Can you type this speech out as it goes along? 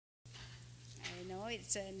know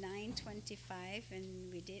it's 9:25,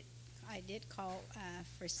 and I did call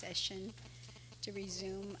for session to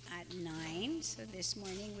resume at 9. So this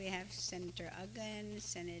morning we have Senator Uggan,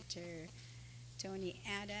 Senator Tony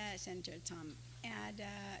Ada, Senator Tom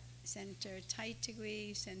Ada, Senator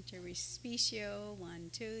Taitigui, Senator Respicio, 1,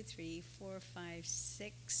 2, 3, 4, 5,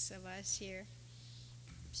 6 of us here.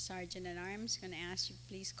 Sergeant at Arms, going to ask you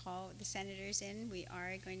please call the senators in. We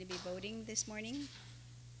are going to be voting this morning.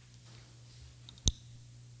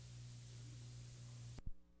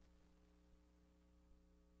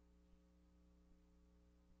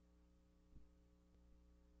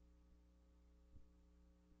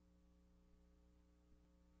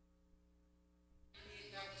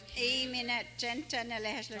 Minute Genta na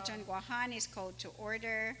legislature Guahan is called to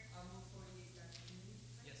order.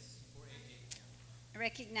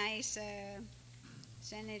 Recognize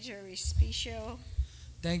Senator Respicio.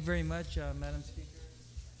 Thank you very much, Madam Speaker.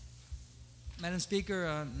 Madam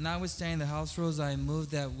Speaker, notwithstanding the House rules, I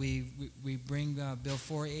move that we bring Bill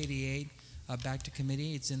 488 back to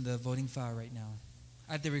committee. It's in the voting file right now,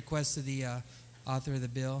 at the request of the author of the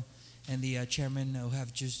bill and the chairman who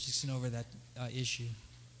have jurisdiction over that issue.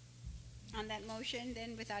 On that motion,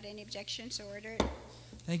 then, without any objection, so ordered.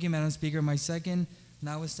 Thank you, Madam Speaker. My second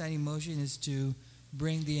notwithstanding motion is to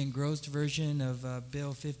bring the engrossed version of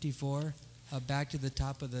Bill 54 back to the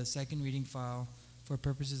top of the second reading file for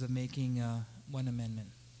purposes of making one amendment.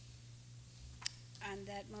 On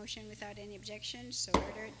that motion, without any objection, so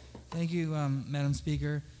ordered. Thank you, Madam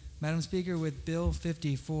Speaker. Madam Speaker, with Bill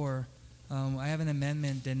 54, I have an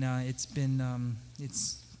amendment, and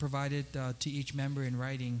it's provided to each member in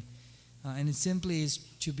writing. And it simply is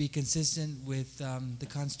to be consistent with the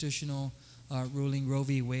constitutional ruling Roe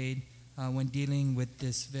v. Wade when dealing with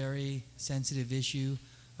this very sensitive issue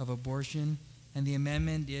of abortion. And the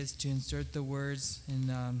amendment is to insert the words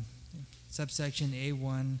in subsection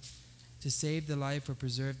A1 to save the life or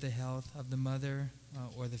preserve the health of the mother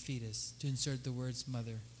or the fetus, to insert the words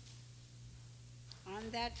mother. On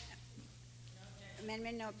that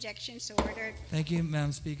amendment, no objection, so ordered. Thank you,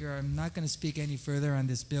 Madam Speaker. I'm not going to speak any further on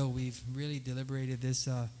this bill. We've really deliberated this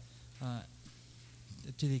to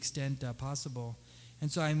the extent possible.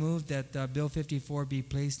 And so I move that Bill 54 be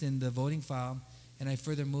placed in the voting file, and I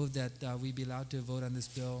further move that we be allowed to vote on this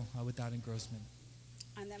bill without engrossment.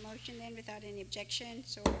 On that motion, then, without any objection,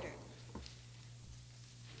 so ordered.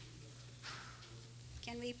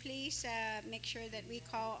 Can we please make sure that we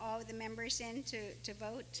call all the members in to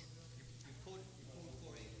vote?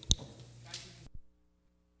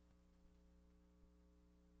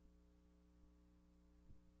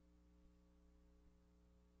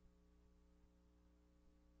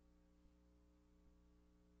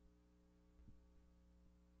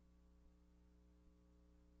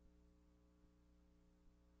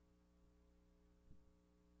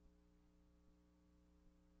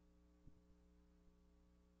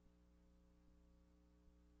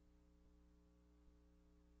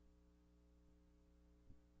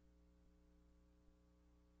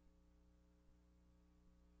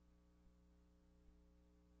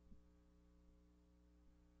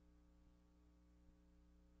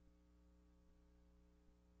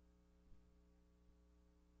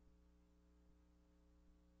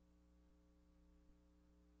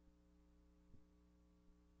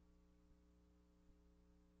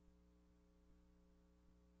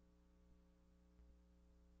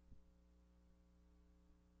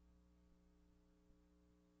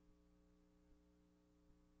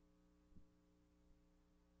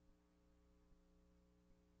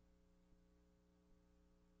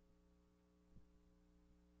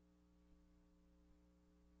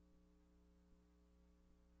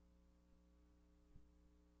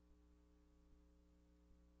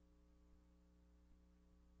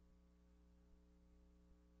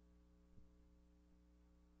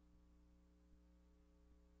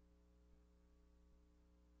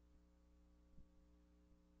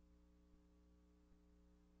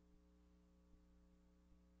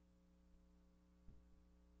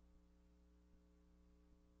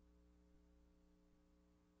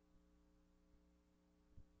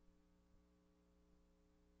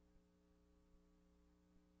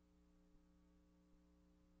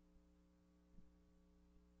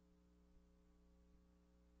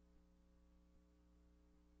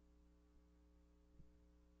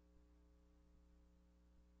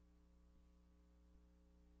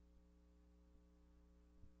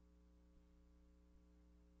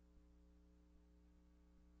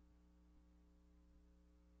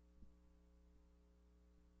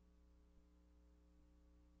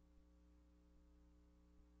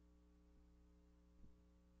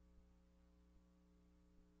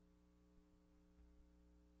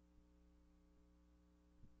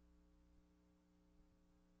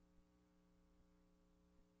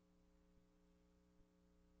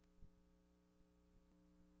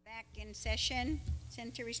 back in session.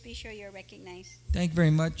 Senator Respicio, you're recognized. Thank you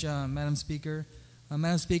very much, Madam Speaker.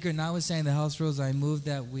 Madam Speaker, notwithstanding the House rules, I move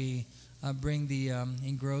that we bring the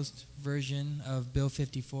engrossed version of Bill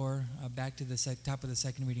 54 back to the top of the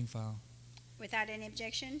second reading file. Without any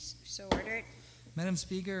objections, so ordered. Madam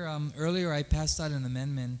Speaker, earlier I passed out an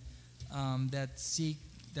amendment that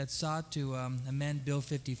sought to amend Bill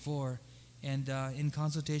 54, and in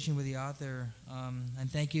consultation with the author,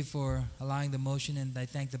 and thank you for allowing the motion, and I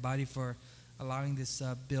thank the body for allowing this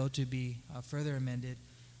bill to be further amended.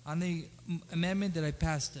 On the amendment that I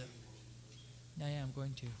passed, I'm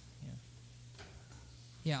going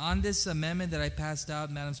to. On this amendment that I passed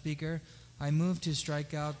out, Madam Speaker, I move to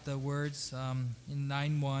strike out the words in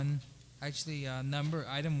 9.1, actually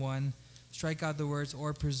item 1, strike out the words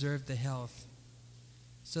 "or preserve the health."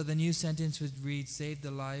 So the new sentence would read, "save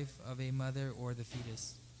the life of a mother or the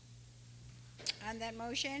fetus." On that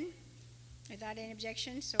motion, without any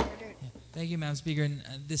objections, so ordered. Thank you, Madam Speaker. And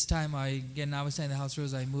this time, notwithstanding the House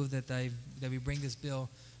rules, I move that we bring this bill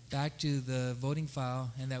back to the voting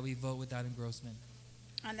file and that we vote without engrossment.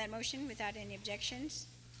 On that motion, without any objections,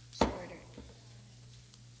 so ordered.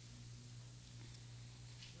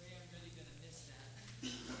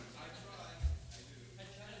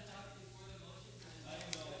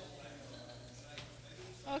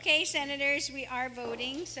 Okay, Senators, we are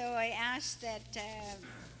voting, so I ask that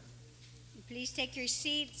please take your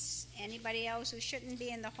seats. Anybody else who shouldn't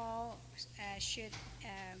be in the hall should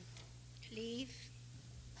leave,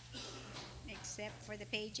 except for the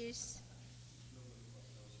pages.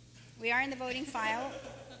 We are in the voting file,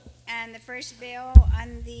 and the first bill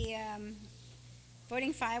on the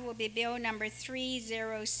voting file will be Bill number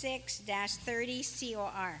 306-30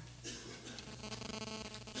 COR.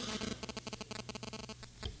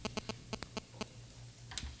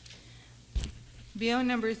 Bill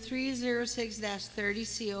number 306-30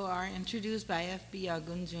 COR, introduced by F.B.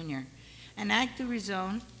 Agun Jr. An act to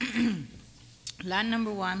rezone lot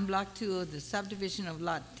number 1, block 2 of the subdivision of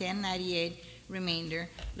lot 1098 remainder,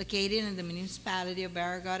 located in the municipality of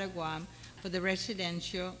Barrigada, Guam, for the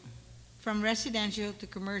from residential to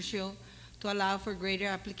commercial, to allow for greater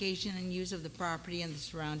application and use of the property and the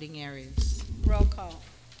surrounding areas. Roll call.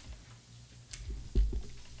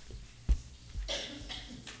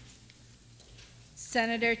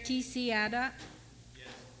 Senator T.C. Ada. Yes.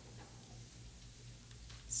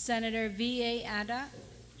 Senator V.A. Ada.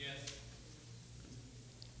 Yes.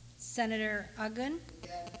 Senator Uggan.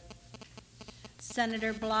 Yes.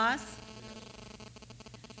 Senator Blas.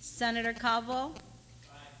 Yes. Senator Calvo.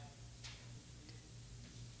 Aye.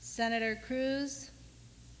 Senator Cruz.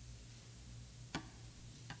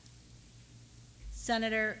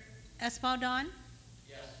 Senator Espaldon.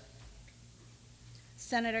 Yes.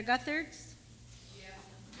 Senator Gutherts.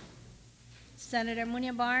 Senator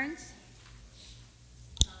Munya Barnes.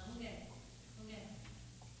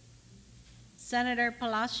 Senator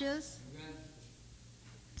Palacios.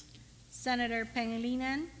 Senator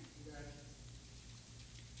Pangilinan.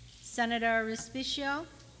 Senator Respicio.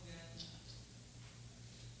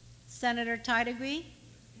 Senator Tidegui.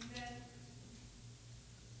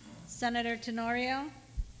 Senator Tenorio.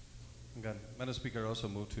 Madam Speaker, I also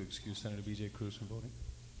move to excuse Senator B.J. Cruz from voting.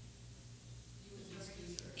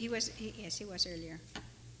 Yes, he was earlier.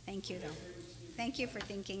 Thank you, though. Thank you for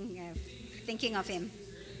thinking of him.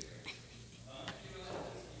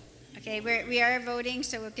 Okay, we are voting,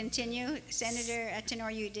 so we'll continue. Senator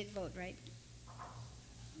Tenorio, you did vote, right?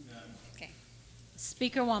 Okay.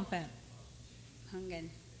 Speaker Wampan. Hungan.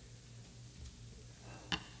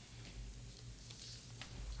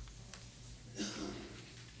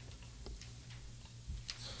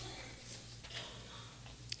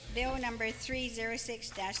 Bill number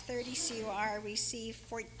 306-30 COR received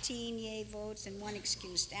 14 yea votes and 1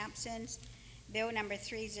 excused absence. Bill number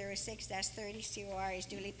 306-30 COR is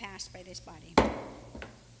duly passed by this body.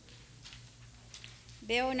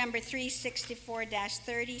 Bill number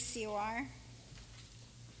 364-30 COR.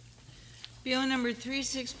 Bill number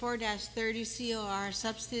 364-30 COR,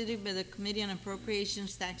 substituted by the Committee on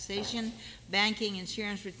Appropriations, Taxation, Banking,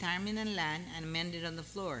 Insurance, Retirement, and Land, and amended on the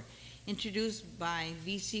floor. Introduced by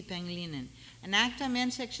V.C. Pangilinan. An act to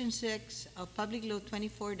amend Section 6 of Public Law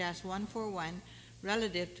 24-141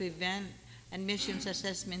 relative to event admissions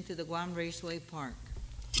assessment to the Guam Raceway Park.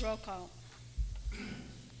 Roll call.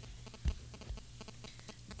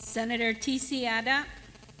 Senator T.C. Ada.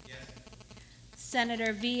 Yes.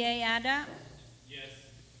 Senator V.A. Ada. Yes.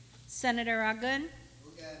 Senator Uggan.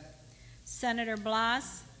 Okay. Senator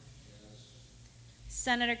Blas. Yes.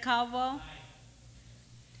 Senator Calvo. Aye.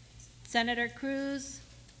 Senator Cruz.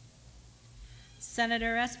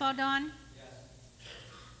 Senator Espaldon. Yes.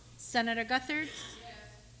 Senator Gutherds?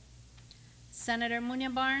 Senator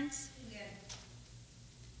Munya Barnes?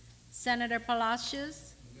 Senator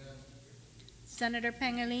Palacios? Senator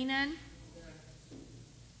Pangilinan?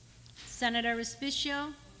 Senator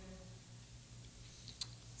Respicio?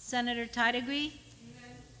 Senator Titegree?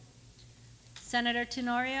 Senator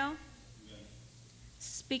Tenorio?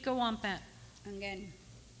 Speaker Wampat? Again.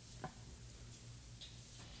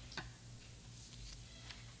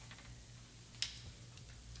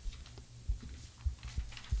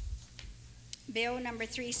 Bill number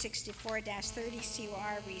 364-30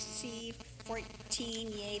 COR received 14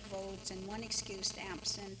 yea votes and 1 excused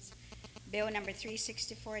absence. Bill number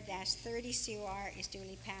 364-30 COR is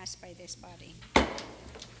duly passed by this body.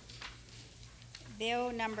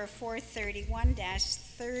 Bill number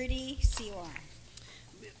 431-30 COR.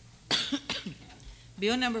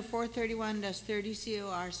 Bill number 431-30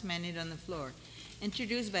 COR is amended on the floor.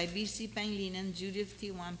 Introduced by B.C. Pangilinan, Judith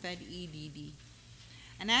T. Wampat, EDD.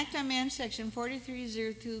 An act to amend section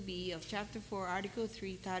 4302B of chapter 4, article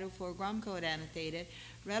 3, title 4, Guam Code annotated,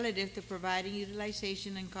 relative to providing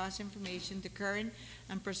utilization and cost information to current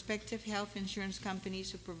and prospective health insurance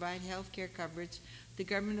companies who provide health care coverage to the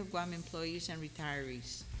Government of Guam employees and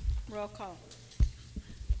retirees. Roll call.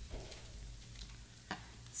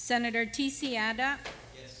 Senator T.C. Ada?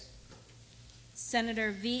 Yes.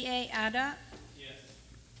 Senator V.A. Ada? Yes.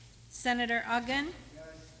 Senator Uggan? Yes.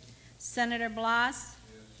 Senator Blas? Yes.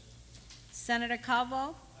 Senator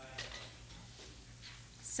Calvo? Aye.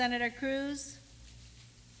 Senator Cruz?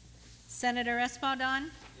 Senator Espadon?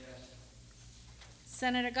 Yes.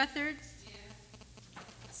 Senator Gutherds? Yes.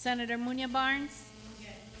 Senator Munya Barnes?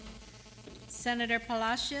 Yes. Senator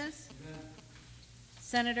Palacios? Yes.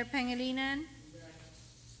 Senator Pangilinan?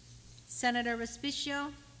 Senator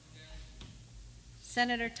Respicio?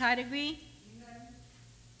 Senator Titegree?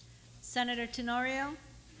 Senator Tenorio?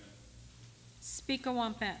 Speaker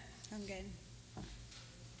Wampat? Again.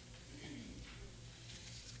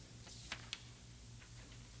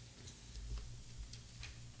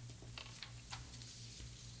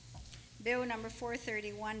 Bill number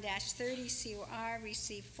 431-30 COR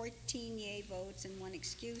received 14 yea votes and 1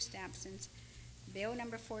 excused absence. Bill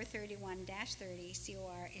number 431-30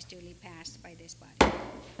 COR is duly passed by this body.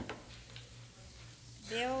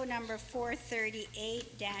 Bill number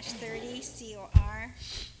 438-30 COR.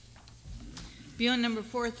 Bill number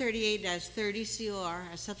 438-30 COR,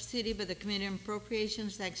 a subsidy by the Committee on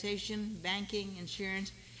Appropriations, Taxation, Banking,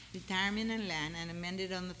 Insurance, Retirement, and Land, and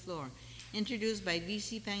amended on the floor. Introduced by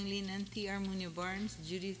V.C. Pangilinan, T.R. Munya Barnes,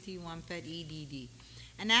 Judith T. Wampat, EDD.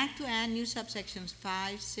 An act to add new subsections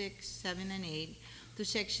 5, 6, 7, and 8 to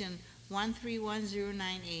section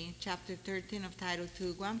 13109A, chapter 13 of Title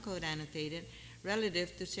II, Guam Code annotated,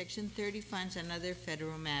 relative to section 30 funds and other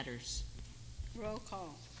federal matters. Roll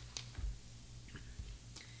call.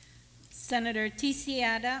 Senator T.C.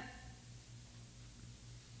 Ada?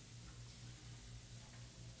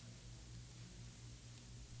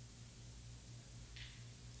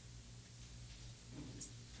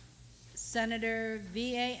 Senator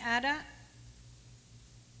V.A. Ada?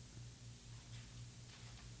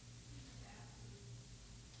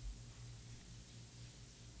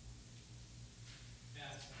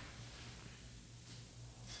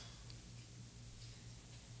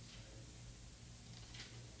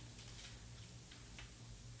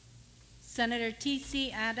 Senator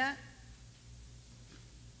T.C. Ada?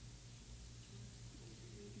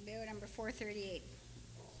 Bill number 438.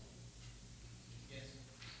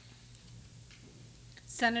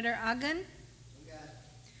 Senator Uggan?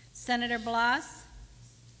 Senator Blas?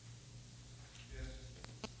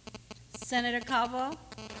 Senator Calvo?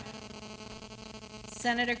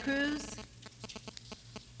 Senator Cruz?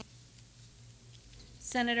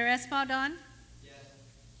 Senator Espadon?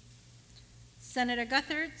 Senator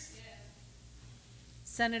Gutherds?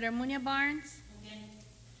 Senator Munya Barnes?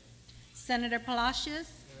 Senator Palacios?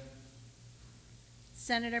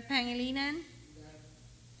 Senator Pangilinan?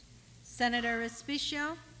 Senator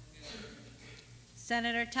Respicio?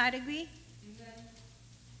 Senator Titegree?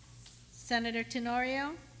 Senator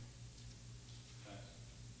Tenorio?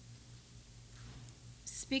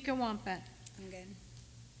 Speaker Wampat? Again.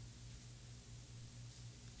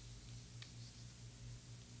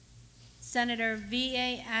 Senator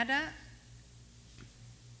V.A. Ada?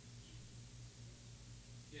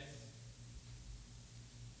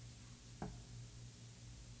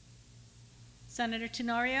 Senator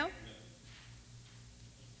Tenorio?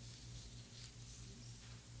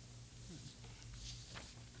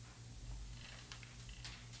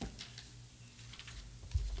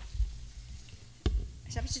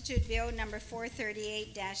 Substitute Bill number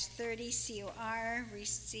 438-30 COR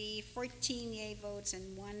received 14 yea votes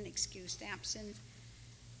and 1 excused absent.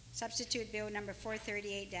 Substitute Bill number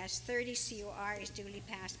 438-30 COR is duly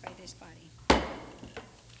passed by this body.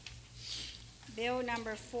 Bill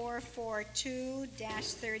number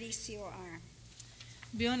 442-30 COR.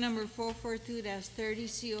 Bill number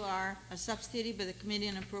 442-30 COR, a substitute by the Committee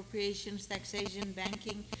on Appropriations, Taxation,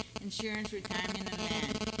 Banking, Insurance, Retirement, and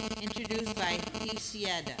Land, introduced by T.C.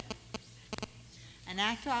 Ada. An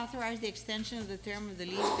act to authorize the extension of the term of the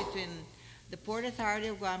lease between the Port Authority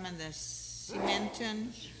of Guam and the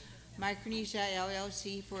Cementon Micronesia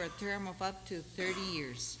LLC for a term of up to 30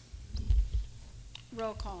 years.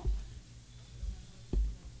 Roll call.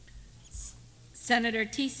 Senator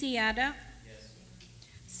T.C. Ada.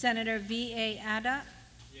 Senator V.A. Ada.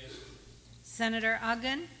 Senator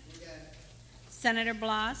Uggan. Senator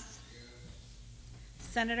Blas.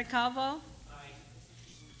 Senator Calvo.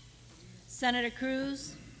 Senator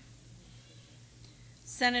Cruz.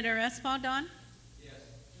 Senator Espaldon.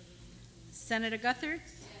 Senator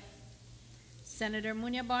Gutherts. Senator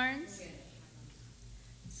Munya Barnes.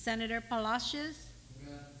 Senator Palacios.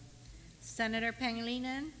 Senator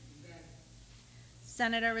Pangilinan.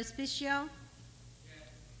 Senator Respicio.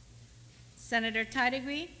 Senator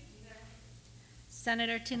Tidegree.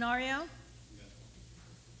 Senator Tenorio.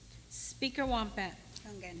 Speaker Wampat.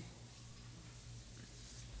 Ungan.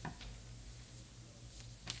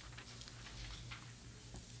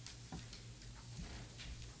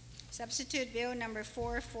 Substitute Bill number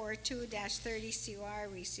 442-30 COR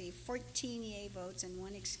received 14 yea votes and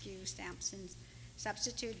 1 excused absence.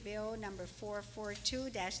 Substitute Bill number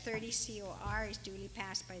 442-30 COR is duly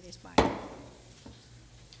passed by this body.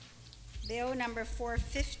 Bill number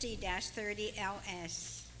 450-30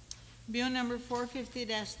 LS. Bill number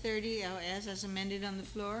 450-30 LS, as amended on the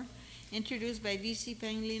floor, introduced by V.C.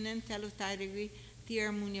 Pangilinan, Telo Tidegree,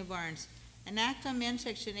 T.R. Munya Barnes. An act to amend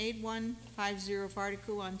Section 8150 of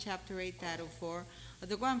Article 1, Chapter 8, Title 4 of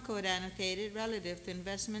the Guam Code annotated relative to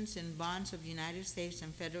investments in bonds of the United States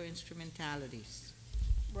and federal instrumentalities.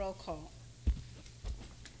 Roll call.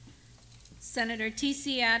 Senator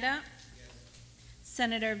T.C. Ada.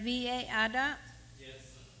 Senator V.A. Ada.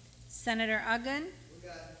 Senator Uggan.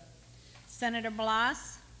 Senator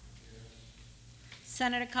Blas.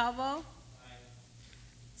 Senator Calvo.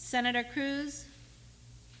 Senator Cruz.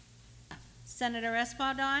 Senator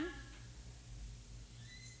Espaldon.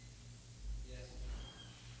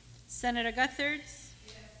 Senator Gutherts.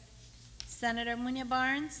 Senator Munya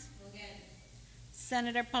Barnes.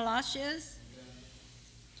 Senator Palacios.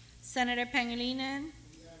 Senator Pangilinan.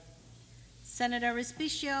 Senator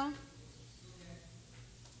Respicio.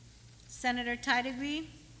 Senator Tidegree.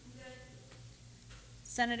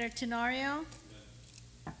 Senator Tenorio.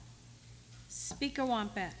 Speaker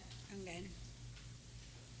Wampat. Ungan.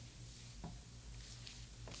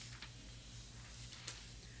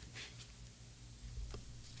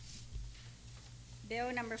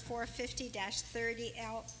 Bill number 450-30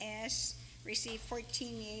 LS received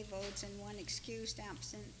 14 yea votes and 1 excused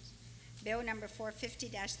absent. Bill number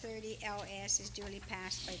 450-30 LS is duly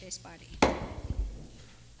passed by this body.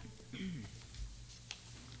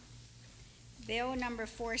 Bill number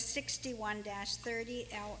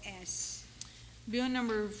 461-30 LS. Bill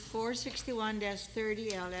number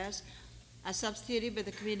 461-30 LS, a substitute by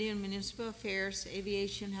the Committee on Municipal Affairs,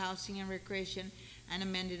 Aviation, Housing, and Recreation, and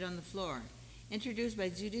amended on the floor. Introduced by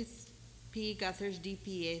Judith P. Guther's,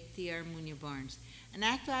 DPA, T.R. Munya Barnes. An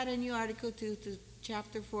act to add a new Article 2 to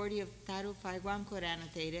Chapter 40 of Title 5 Guam Code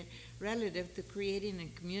annotated relative to creating a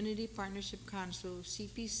Community Partnership Council,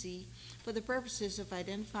 CPC, for the purposes of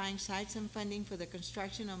identifying sites and funding for the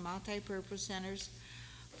construction of multi-purpose centers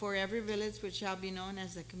for every village, which shall be known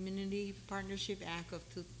as the Community Partnership Act of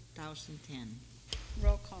 2010.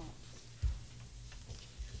 Roll call.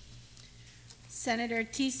 Senator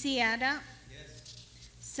T.C. Ada.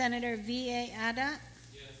 Senator V.A. Ada.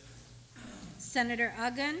 Senator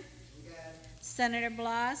Uggan. Senator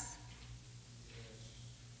Blas.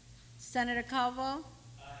 Senator Calvo.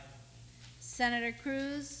 Senator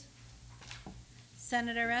Cruz.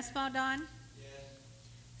 Senator Espaldon.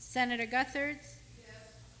 Senator Gutherts.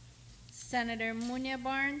 Senator Munya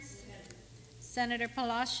Barnes. Senator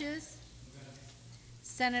Palacios.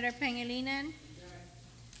 Senator Pangilinan.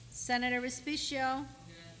 Senator Respicio.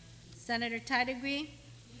 Senator Tidegree.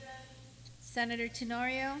 Senator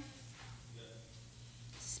Tenorio.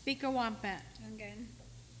 Speaker Wampat. Ungan.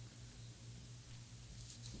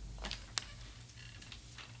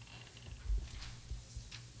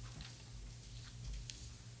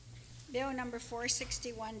 Bill number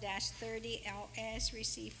 461-30 LS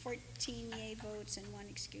received 14 yea votes and one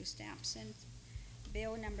excused absent.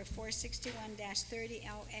 Bill number 461-30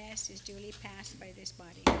 LS is duly passed by this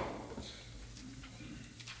body.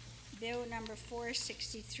 Bill number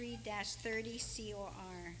 463-30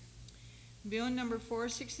 COR. Bill number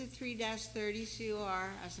 463-30 COR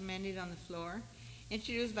as amended on the floor,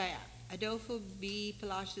 introduced by Adolfo B.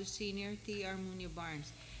 Palacios Sr., T. R. Munoz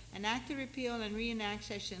Barnes. An act to repeal and reenact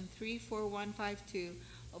Section 34152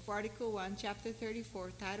 of Article 1, Chapter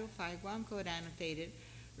 34, Title 5, Guam Code annotated,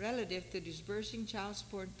 relative to disbursing child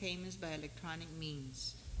support payments by electronic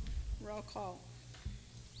means. Roll call.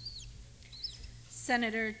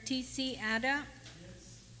 Senator T.C. Ada.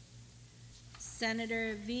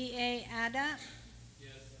 Senator V.A. Ada.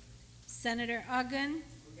 Senator Uggan.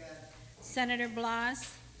 Senator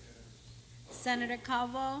Blas. Senator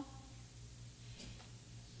Calvo.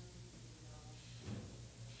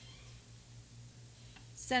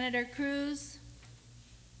 Senator Cruz.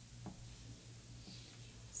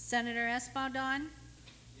 Senator Espaldon.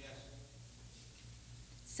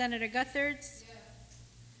 Senator Guthertz.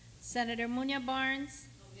 Senator Munoz Barnes.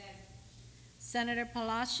 Senator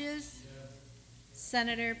Palacios.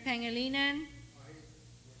 Senator Pangilinan.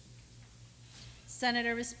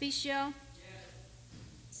 Senator Respicio.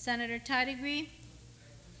 Senator Tidegree.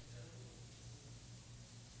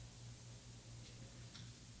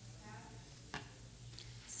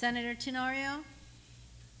 Senator Tenorio.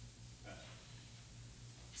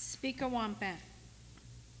 Speaker Wampat.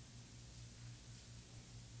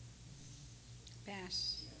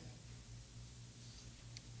 Pass.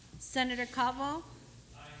 Senator Calvo.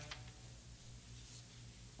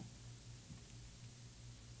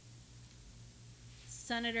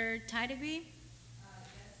 Senator Tidegree.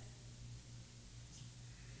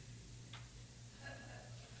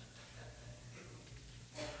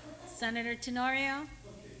 Senator Tenorio.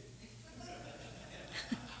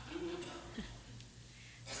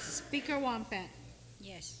 Speaker Wampat.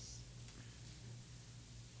 Yes.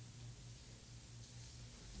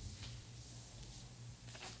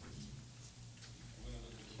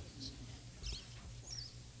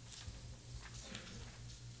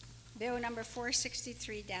 Bill number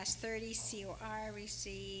 463-30 COR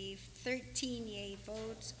received 13 yea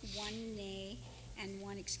votes, 1 nay, and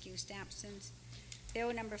 1 excused absence.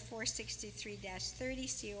 Bill number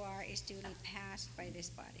 463-30 COR is duly passed by this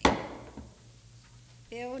body.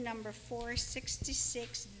 Bill number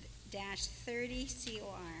 466-30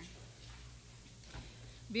 COR.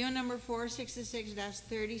 Bill number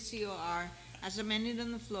 466-30 COR as amended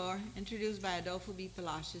on the floor, introduced by Adolfo B.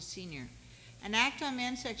 Palacios Sr. An act to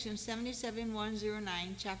amend Section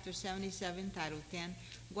 77109, Chapter 77, Title 10,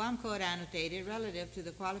 Guam Code annotated, relative to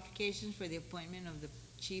the qualifications for the appointment of the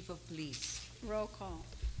Chief of Police. Roll call.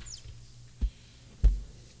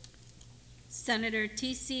 Senator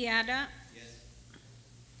T.C. Ada.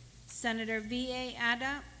 Senator V.A.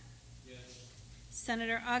 Ada.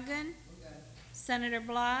 Senator Uggan. Senator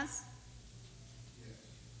Blas.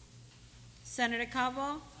 Senator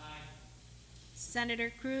Calvo.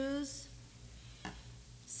 Senator Cruz.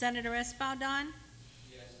 Senator Espaldon.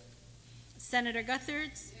 Senator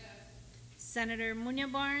Guthertz. Senator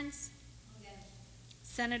Munoz Barnes.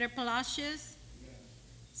 Senator Palacios.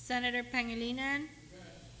 Senator Pangilinan.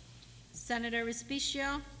 Senator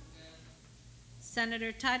Respicio.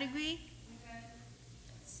 Senator Tidegree.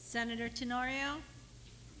 Senator Tenorio.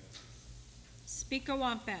 Speaker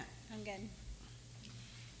Wampat. I'm good.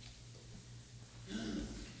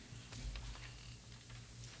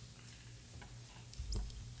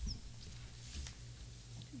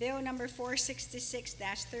 Bill number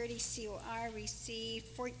 466-30 COR received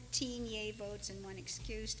 14 yea votes and 1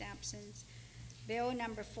 excused absence. Bill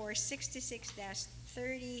number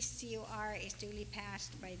 466-30 COR is duly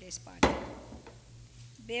passed by this body.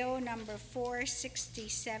 Bill number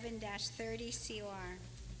 467-30 COR.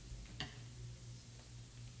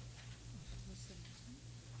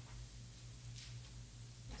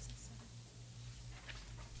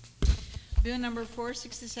 Bill number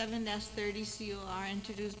 467-30 COR,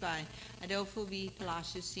 introduced by Adolfo B.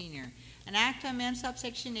 Palacios Sr. An act to amend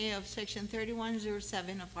subsection A of Section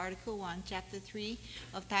 3107 of Article 1, Chapter 3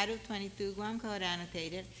 of Title 22, Guam Code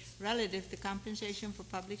annotated, relative to compensation for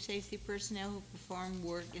public safety personnel who perform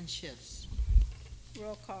work in shifts.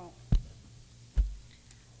 Roll call.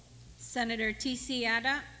 Senator T.C.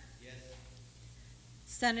 Ada.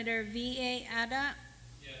 Senator V.A. Ada.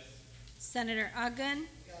 Senator Uggan.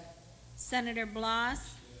 Senator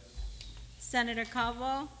Blas. Senator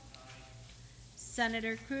Calvo.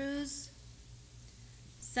 Senator Cruz.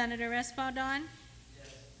 Senator Espaldon.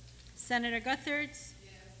 Senator Guthertz.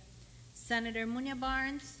 Senator Munya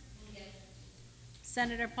Barnes,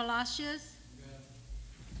 Senator Palacios,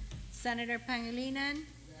 Senator Pangilinan,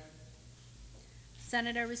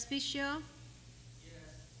 Senator Respicio,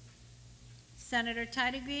 Senator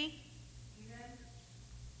Titigree,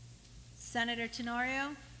 Senator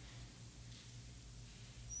Tenorio,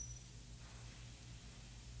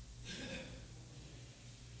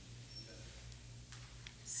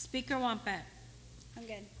 Speaker Wampat. I'm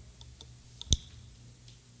good.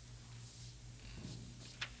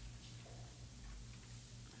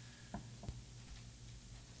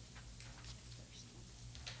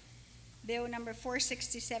 Bill number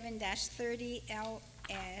 467-30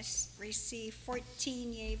 LS received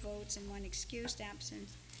 14 yea votes and 1 excused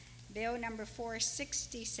absence. Bill number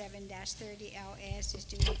 467-30 LS is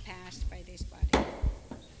duly passed by this body.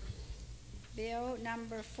 Bill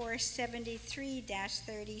number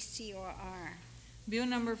 473-30 COR. Bill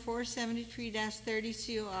number 473-30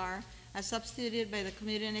 COR, as substituted by the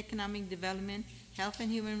Committee on Economic Development, Health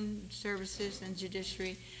and Human Services, and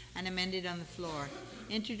Judiciary, and amended on the floor.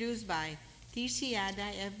 Introduced by T.C.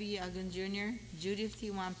 Ada, F.B. Agun Jr., Judith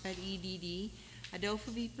T. Wampat, EDD,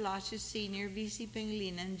 Adolfo B. Palacios Sr., V.C.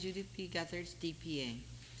 Pangilinan, Judith P. Gutherts, DPA.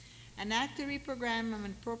 An act to reprogram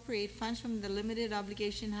and appropriate funds from the limited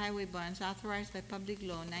obligation highway bonds authorized by Public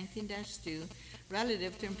Law 19-2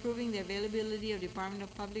 relative to improving the availability of Department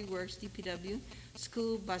of Public Works, DPW,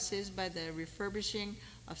 school buses by the refurbishing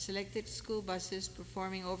of selected school buses,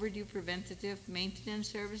 performing overdue preventative maintenance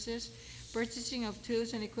services, purchasing of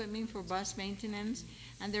tools and equipment for bus maintenance,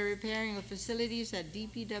 and the repairing of facilities at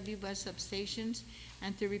DPW bus substations,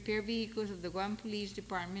 and to repair vehicles of the Guam Police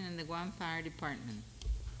Department and the Guam Fire Department.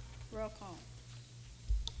 Roll call.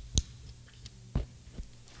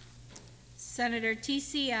 Senator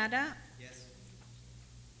T.C. Ada. Yes.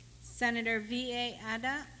 Senator V.A.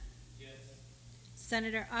 Ada. Yes.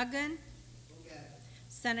 Senator Agun. Yes.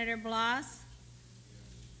 Senator Blas.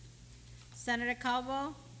 Yes. Senator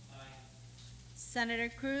Calvo. Aye. Senator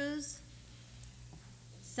Cruz.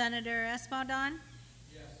 Senator Espadon.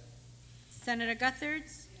 Yes. Senator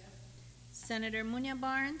Gutherts. Yes. Senator Munya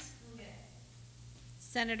Barnes. Yes.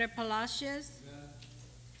 Senator Palacios. Yes.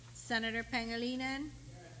 Senator Pangilinan.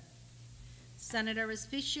 Senator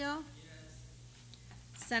Respicio. Yes.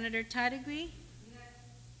 Senator Titigree. Yes.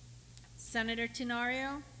 Senator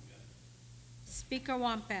Tenorio. Yes. Speaker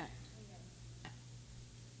Wampat.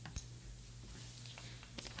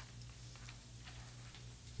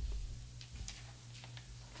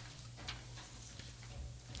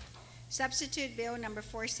 Substitute Bill number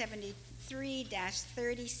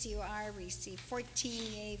 473-30 COR received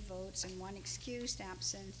 14 yea votes and 1 excused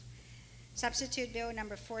absence. Substitute Bill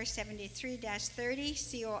number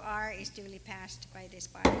 473-30 COR is duly passed by this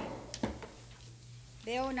body.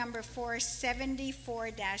 Bill number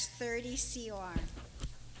 474-30 COR.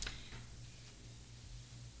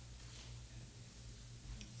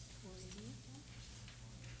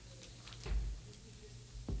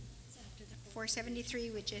 Four 73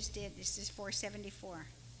 we just did. This is 474.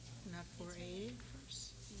 Not 480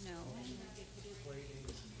 first? No.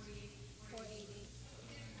 480.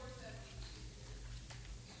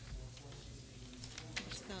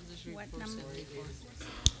 What number? 474.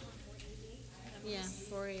 Yeah,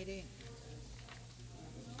 480.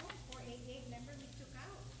 No, 488. Remember we took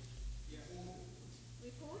out. We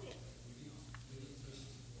pulled it.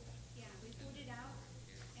 Yeah, we pulled it out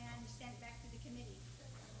and sent back to the committee.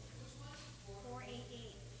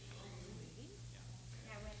 488.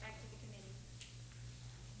 Yeah, went back to the committee.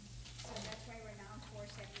 So that's why we're now on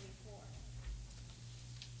 474.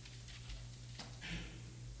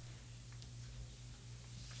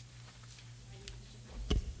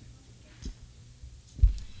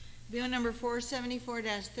 Bill number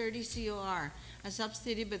 474-30 COR, as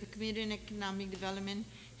substituted by the Committee on Economic Development,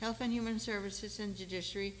 Health and Human Services, and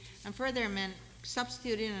Judiciary, and further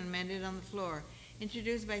substituted and amended on the floor.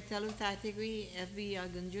 Introduced by Telu Tatigree, F.B.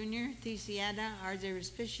 Agun Jr., T.C. Ada, R.J.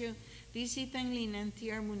 Respicio, V.C. Pangilinan,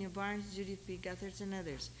 T.R. Munya Barnes, Judith P. Gutherts, and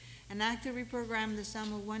others. An act to reprogram the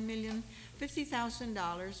sum of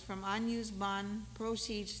 $1,050,000 from unused bond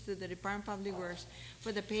proceeds to the Department of Public Works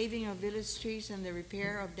for the paving of village streets and the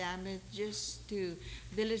repair of damages to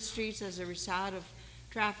village streets as a result of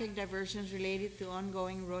traffic diversions related to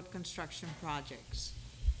ongoing road construction projects.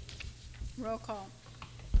 Roll call.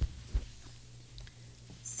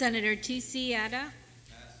 Senator T.C. Ada. Yes.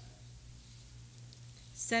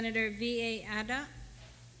 Senator V.A. Ada.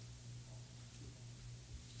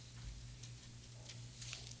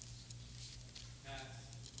 Yes.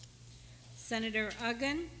 Senator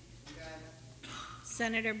Agun. Yes.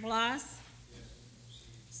 Senator Blas. Yes.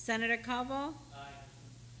 Senator Calvo. Aye.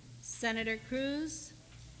 Senator Cruz,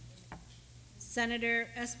 Senator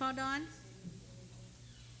Espadon,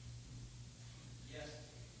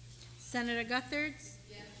 Senator Gutherds,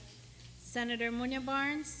 Senator Munya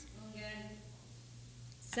Barnes,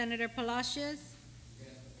 Senator Palacios,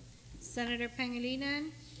 Senator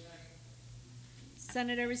Pangilinan,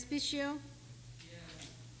 Senator Respicio,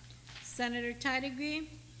 Senator Tidegree,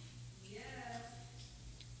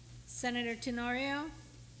 Senator Tenorio,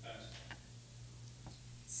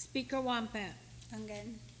 Speaker Wampat,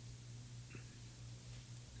 Again.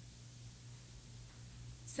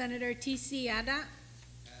 Senator T.C. Ada,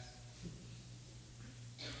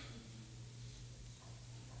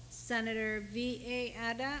 Senator V.A.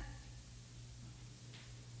 Ada,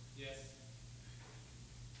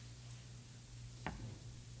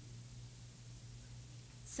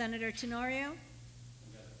 Senator Tenorio,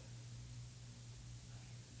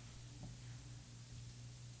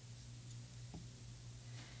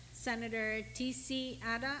 Senator T.C.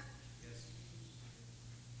 Ada,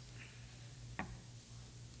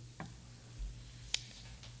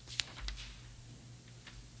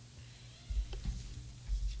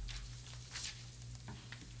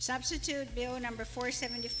 Substitute Bill number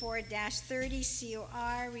 474-30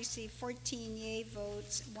 COR received 14 yea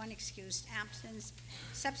votes, 1 excused absence.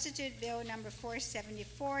 Substitute Bill number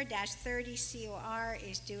 474-30 COR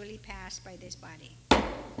is duly passed by this body.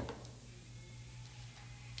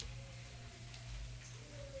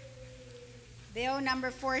 Bill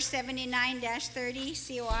number 479-30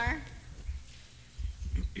 COR.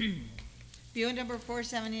 Bill number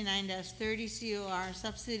 479-30 COR,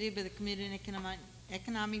 substituted by the Committee on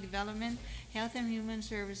Economic Development, Health and Human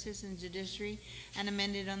Services, and Judiciary, and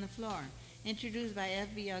amended on the floor. Introduced by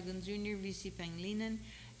F.B. Agun Jr., V.C. Pangilinan,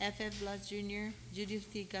 F.F. Blas Jr., Judith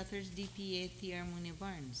T. Gutherds, D.P.A. T.R. Munya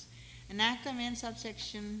Barnes. An act to amend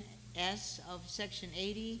subsection S of Section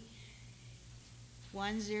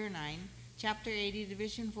 80-109, Chapter 80,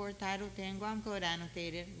 Division 4, Title 10, Guam Code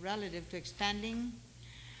annotated, relative to expanding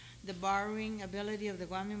the borrowing ability of the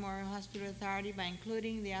Guam Memorial Hospital Authority by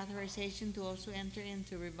including the authorization to also enter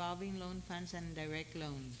into revolving loan funds and direct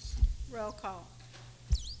loans. Roll call.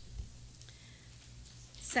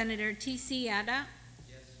 Senator T.C. Ada,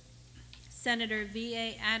 Senator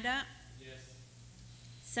V.A. Ada,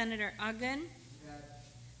 Senator Uggan,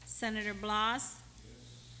 Senator Blas,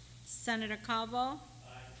 Senator Calvo,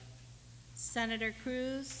 Senator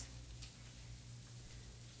Cruz,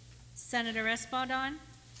 Senator Espadon,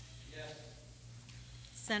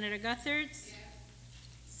 Senator Gutherds,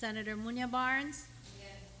 Senator Munya Barnes,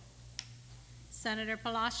 Senator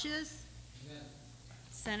Palacios,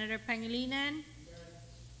 Senator Pangilinan,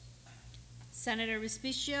 Senator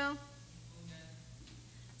Respicio,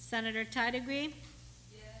 Senator Tidegree,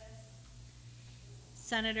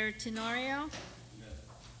 Senator Tenorio,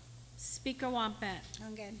 Speaker Wampat.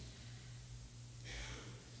 Again.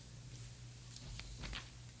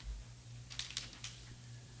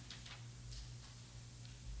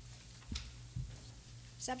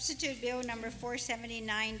 Substitute Bill number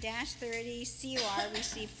 479-30 COR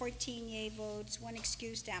received 14 yea votes, 1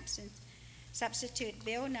 excused absence. Substitute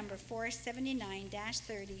Bill number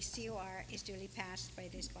 479-30 COR is duly passed by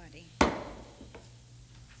this body.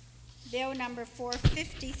 Bill number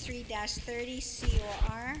 453-30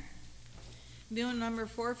 COR. Bill number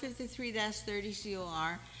 453-30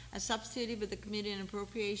 COR, as substituted by the Committee on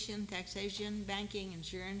Appropriation, Taxation, Banking,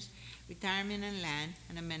 Insurance, Retirement, and Land,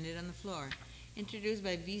 and amended on the floor. Introduced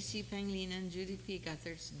by V.C. Pangilinan, Judy P.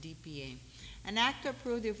 Gutherds, D.P.A. An act to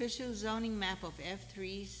approve the official zoning map of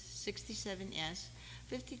F367S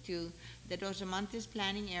 52, the Dos Amantes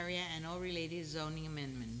planning area, and all related zoning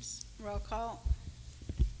amendments. Roll call.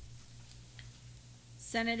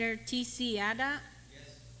 Senator T.C. Ada,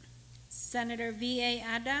 Senator V.A.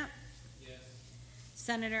 Ada,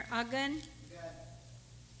 Senator Uggan,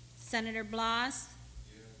 Senator Blas,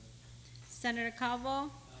 Senator Calvo,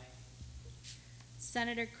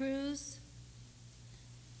 Senator Cruz,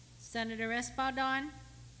 Senator Espadon,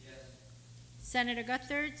 Senator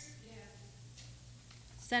Gutherds,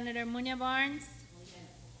 Senator Munya Barnes,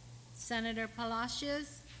 Senator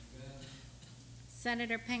Palacios,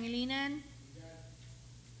 Senator Pangilinan,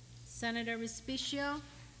 Senator Respicio,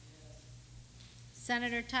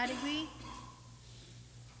 Senator Tidegree,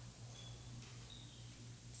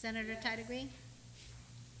 Senator Tidegree,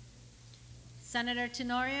 Senator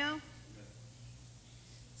Tenorio,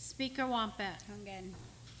 Speaker Wampat. Again.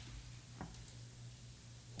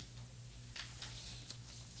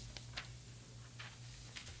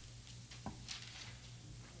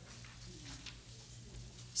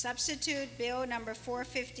 Substitute Bill number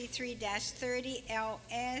 453-30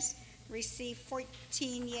 LS received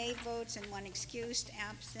 14 yea votes and 1 excused,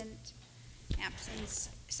 absence.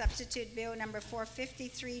 Substitute Bill number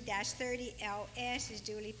 453-30 LS is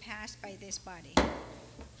duly passed by this body.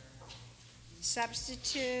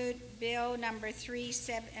 Substitute Bill number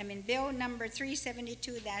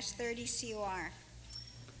 372-30 COR.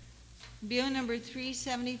 Bill number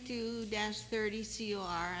 372-30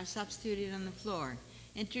 COR as substituted on the floor,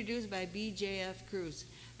 introduced by BJF Cruz.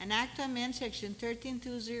 An act to amend section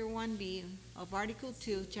 13201B of Article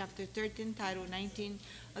 2, Chapter 13, Title 19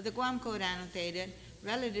 of the Guam Code annotated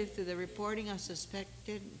relative to the reporting of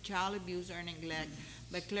suspected child abuse or neglect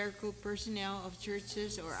by clerical personnel of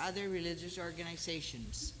churches or other religious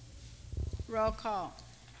organizations. Roll call.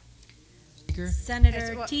 Speaker?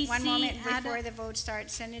 Senator One T.C. moment before Ada. the vote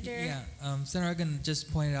starts, Senator. Yeah, Senator Uggan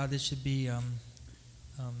just pointed out this should be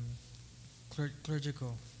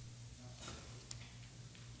clerical.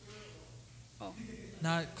 Oh.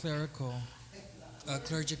 Not clerical.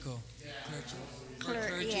 Clerical.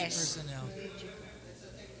 Clergy Yes. personnel.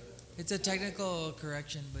 It's a technical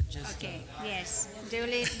correction, but just. Okay, yes,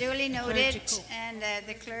 duly noted, and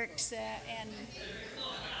the clerks and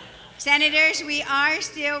senators, we are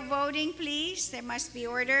still voting, please. There must be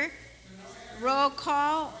order. Roll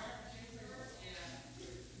call.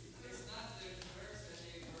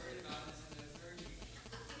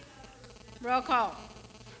 Roll call.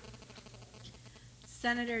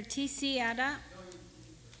 Senator T.C. Ada.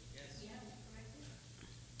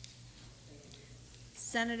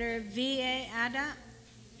 Senator V.A. Ada.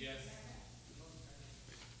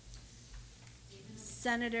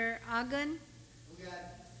 Senator Uggan.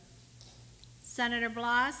 Senator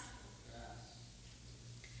Blas.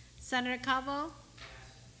 Senator Cabo.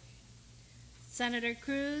 Senator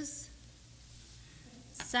Cruz.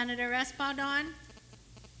 Senator Espaldon.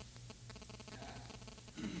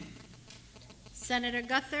 Senator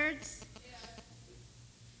Gutherds.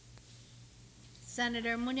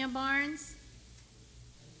 Senator Munya Barnes.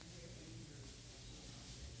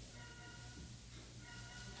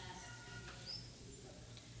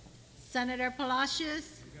 Senator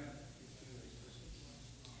Palacios.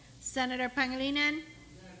 Senator Pangilinan.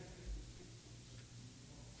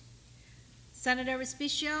 Senator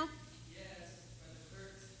Respicio.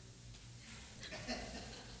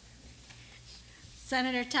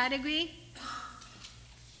 Senator Tadagui.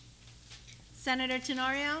 Senator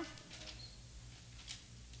Tenorio.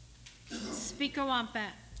 Speaker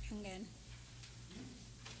Wampat. Ungan.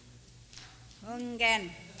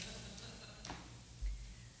 Ungan.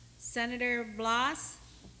 Senator Blas.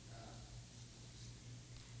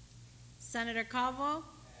 Senator Calvo.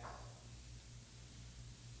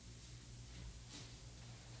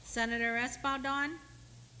 Senator Espaldon.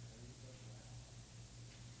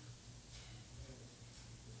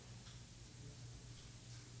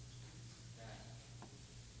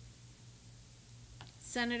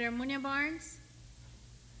 Senator Munya Barnes.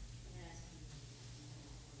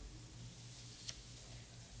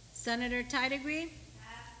 Senator Tydegre.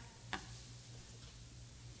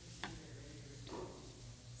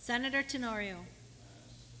 Senator Tenorio.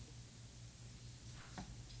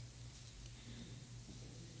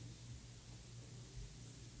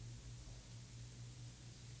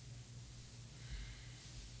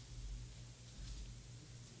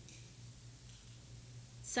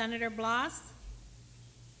 Senator Blas.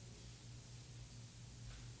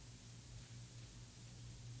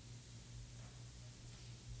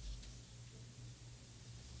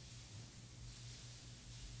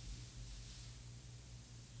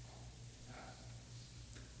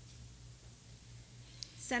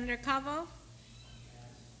 Senator Cavo.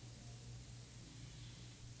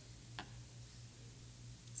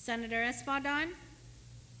 Senator Espaldon.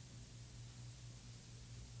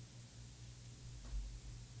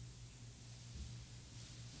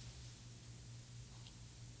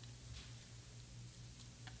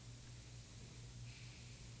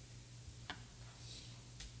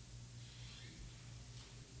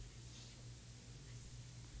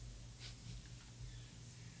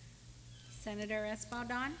 Senator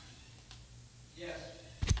Espaldon. Yes.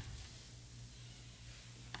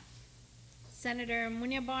 Senator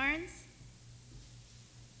Munya Barnes.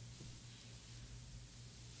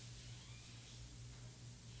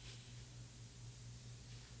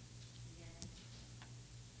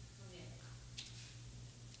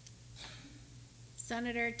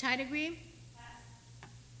 Senator Tydegre.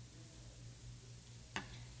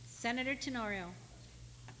 Senator Tenorio.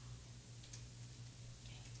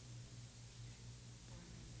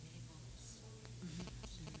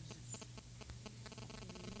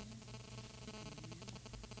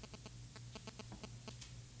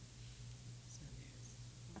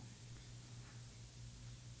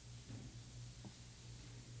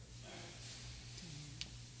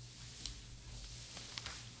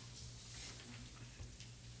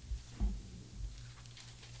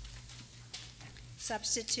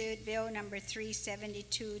 Substitute Bill number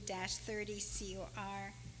 372-30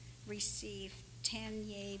 COR received 10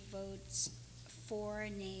 yea votes, 4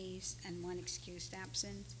 nays, and 1 excused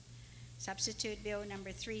absence. Substitute Bill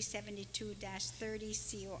number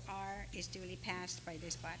 372-30 COR is duly passed by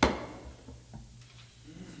this body.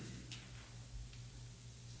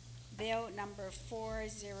 Bill number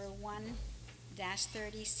 401-30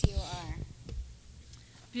 COR.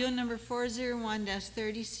 Bill number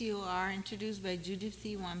 401-30 COR, introduced by Judith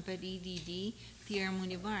T. Wampet, EDD, Tierra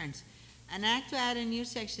Muni Barnes. An act to add a new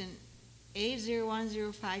section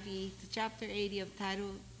A0105E to Chapter 80 of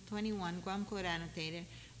Title 21 Guam Code Annotated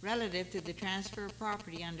relative to the transfer of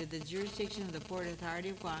property under the jurisdiction of the Port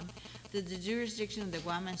Authority of Guam to the jurisdiction of the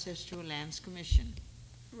Guam Ancestral Lands Commission.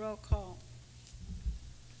 Roll call.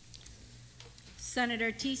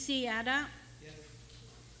 Senator T.C. Ada. Yes.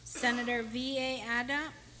 Senator V.A.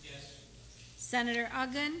 Ada. Yes. Senator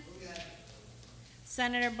Uggan.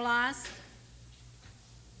 Senator Blas.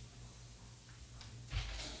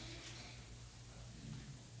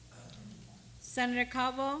 Senator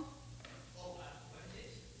Cabo.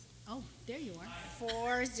 Oh, there you are.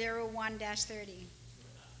 401-30.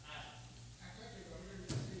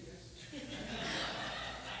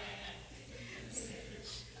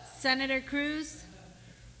 Senator Cruz.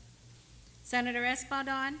 Senator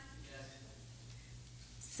Espadon.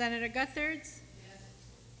 Senator Gutherds.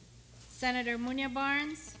 Senator Munya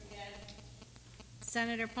Barnes.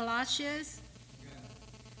 Senator Palacios.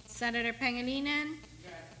 Senator Pangilinan.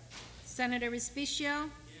 Senator Respicio.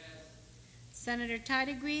 Senator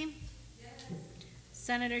Tidegree.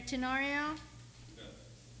 Senator Tenorio.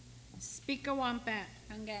 Speaker Wampat.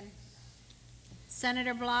 Again.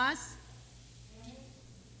 Senator Blas.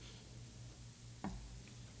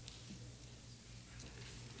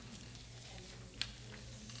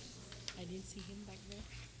 I didn't see him back there.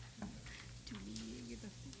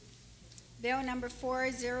 Bill number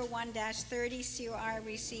 401-30 COR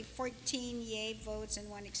received 14 yea votes and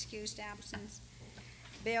 1 excused absence.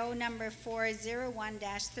 Bill number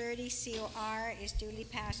 401-30 COR is duly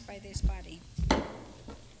passed by this body.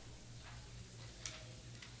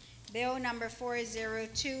 Bill number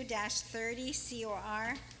 402-30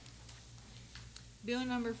 COR. Bill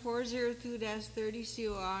number 402-30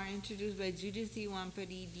 COR, introduced by Judith T. Wampet,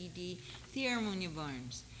 EDD, Tierra Muni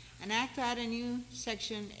Barnes. An act to add a new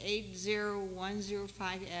section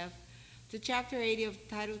 80105F to Chapter 80 of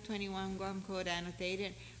Title 21 Guam Code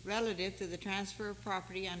Annotated relative to the transfer of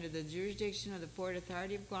property under the jurisdiction of the Port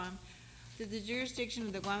Authority of Guam to the jurisdiction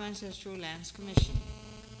of the Guam Ancestral Lands Commission.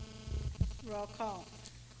 Roll call.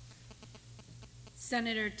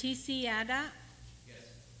 Senator T.C. Ada.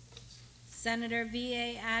 Yes. Senator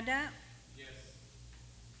V.A. Ada. Yes.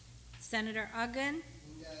 Senator Uggan.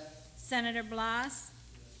 Senator Blas.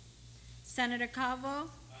 Senator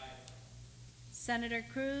Cavo. Senator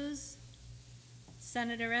Cruz.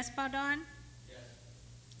 Senator Espadon.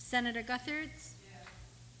 Senator Gutherds.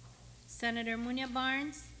 Senator Munya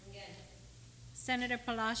Barnes. Senator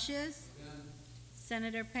Palacios.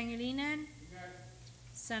 Senator Pangilinan.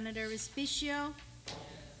 Senator Respicio.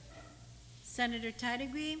 Senator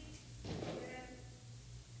Tidegree.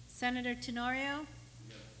 Senator Tenorio.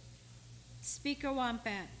 Speaker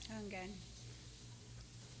Wampat. Again.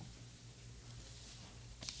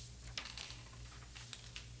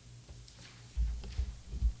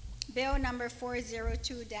 Bill number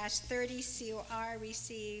 402-30 COR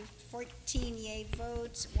received 14 yea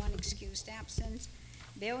votes, 1 excused absence.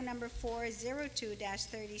 Bill number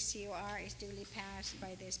 402-30 COR is duly passed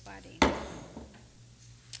by this body.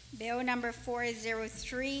 Bill number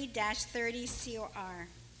 403-30 COR.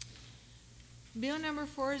 Bill number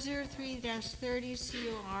 403-30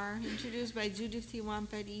 COR, introduced by Judith T.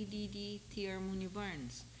 Wampet, EDD, Tierra Muni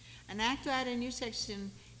Barnes. An act to add a new section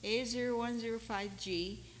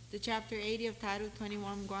A0105G to Chapter 80 of Title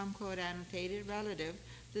 21 Guam Code Annotated relative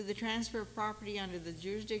to the transfer of property under the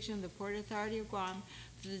jurisdiction of the Port Authority of Guam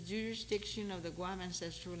to the jurisdiction of the Guam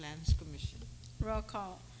Ancestral Lands Commission. Roll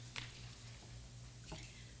call.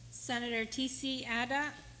 Senator T.C.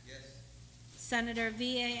 Ada. Yes. Senator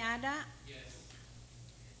V.A. Ada. Yes.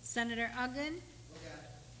 Senator Uggan.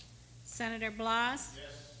 Senator Blas.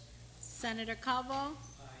 Senator Cabo.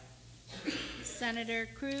 Senator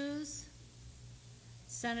Cruz.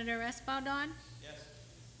 Senator Espadon.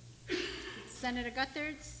 Senator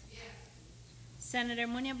Gutherds. Senator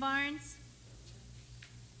Munya Barnes.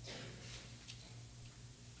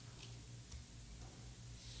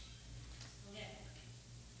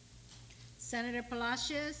 Senator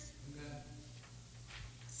Palacios.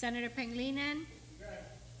 Senator Pangilinan.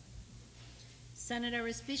 Senator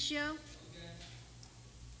Respicio.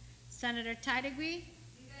 Senator Titegree.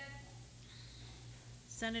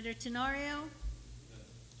 Senator Tenorio.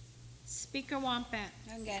 Speaker Wampat.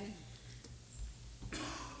 Again.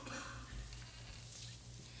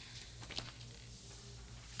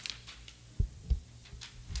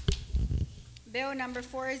 Bill number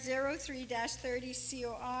 403-30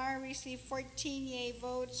 COR received 14 yea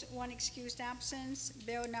votes, 1 excused absence.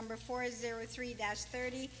 Bill number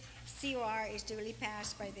 403-30 COR is duly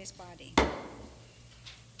passed by this body.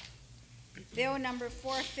 Bill number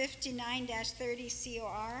 459-30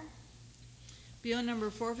 COR. Bill number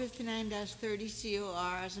 459-30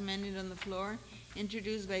 COR as amended on the floor,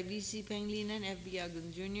 introduced by V.C. Pangilinan, F.B.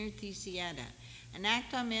 Agun Jr., T.C. Yada. An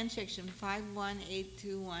act to amend section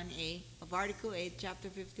 51821A of Article 8, Chapter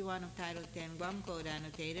 51 of Title 10 Guam Code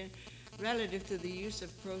annotated relative to the use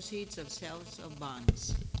of proceeds of sales of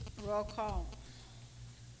bonds. Roll call.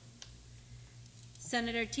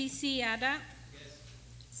 Senator T.C. Yada.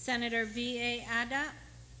 Senator V.A. Ada.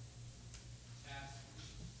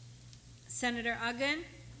 Senator Uggan.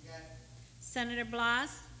 Senator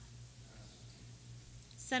Blas.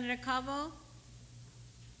 Senator Cavo.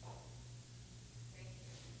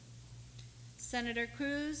 Senator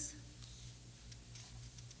Cruz.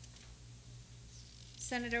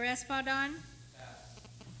 Senator Espadon.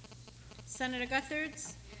 Senator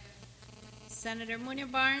Gutherts. Senator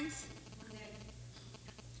Munya Barnes.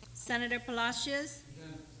 Senator Palacios.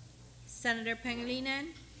 Senator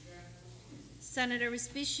Pangilinan. Senator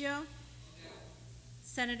Respicio.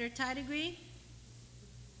 Senator Titegree.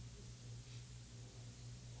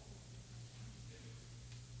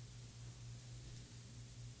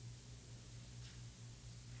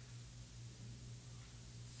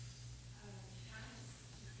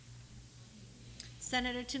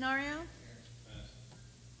 Senator Tenorio.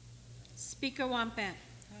 Speaker Wampat.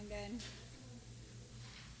 Again.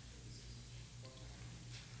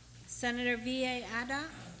 Senator V.A. Ada.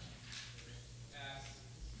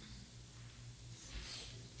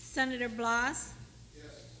 Senator Blas.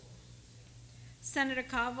 Senator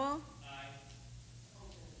Cavo.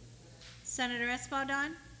 Senator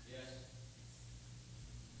Espadon.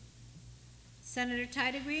 Senator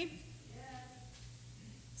Titegree.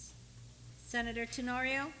 Senator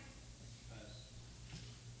Tenorio.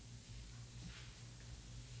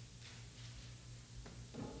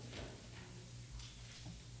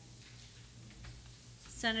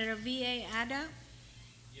 Senator V.A. Ada.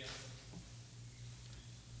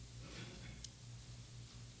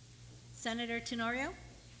 Senator Tenorio.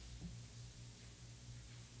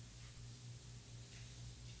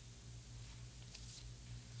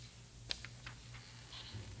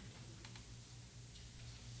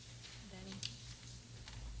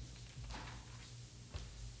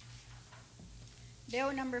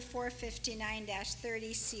 Bill number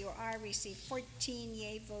 459-30 COR received 14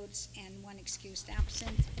 yea votes and 1 excused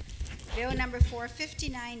absent. Bill number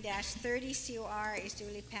 459-30 COR is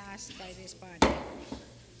duly passed by this body.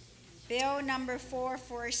 Bill number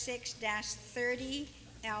 446-30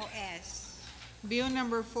 LS. Bill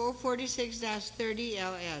number 446-30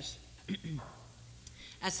 LS.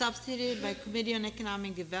 As substituted by Committee on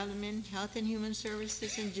Economic Development, Health and Human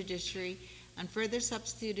Services and Judiciary, and further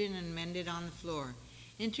substituted and amended on the floor.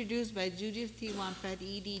 Introduced by Judith T. Wampat,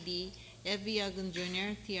 EDD, F.B. Agun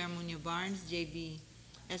Jr., T.R. Munya Barnes, J.B.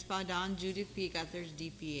 Espadon, Judith P. Guthers,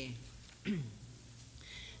 DPA.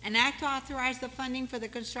 An act to authorize the funding for the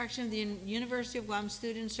construction of the University of Guam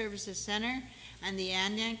Student Services Center and the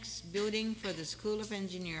annex building for the School of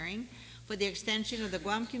Engineering, for the extension of the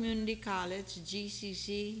Guam Community College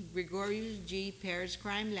GCC Gregorius G. Perez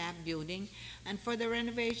Crime Lab building, and for the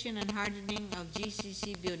renovation and hardening of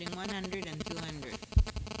GCC Building 100 and 200.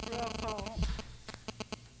 Roll call.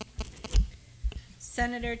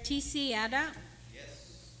 Senator T.C. Ada.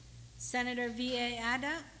 Senator V.A.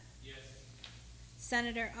 Ada.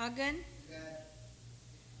 Senator Uggan.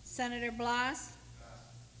 Senator Blas.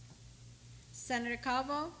 Senator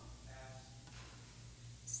Cavo.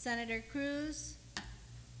 Senator Cruz.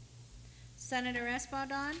 Senator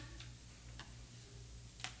Espadon.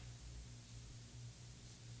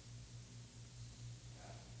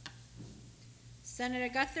 Senator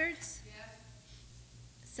Gutherts.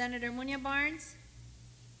 Senator Munya Barnes.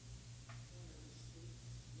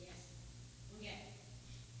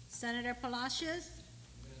 Senator Palacios.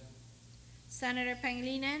 Senator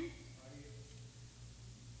Pangilinan.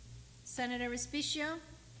 Senator Respicio.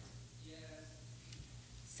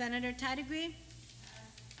 Senator Titegree.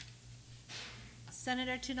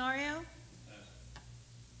 Senator Tenorio.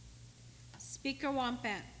 Speaker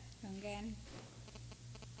Wampat. Again.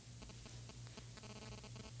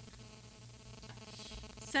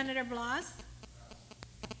 Senator Blas.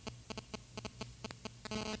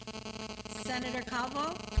 Senator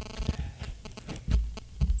Calvo.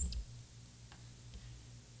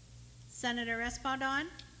 Senator Espadon.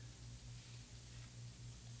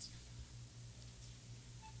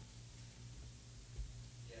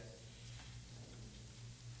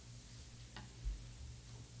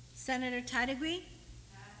 Senator Tadegui.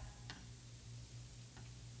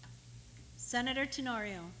 Senator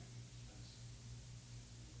Tenorio.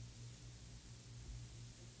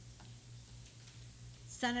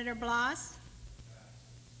 Senator Blas.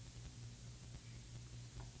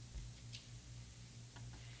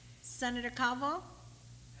 Senator Calvo.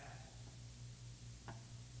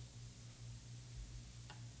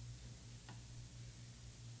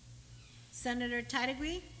 Senator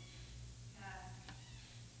Tadegui.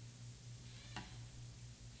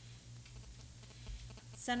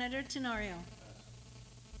 Senator Tenorio.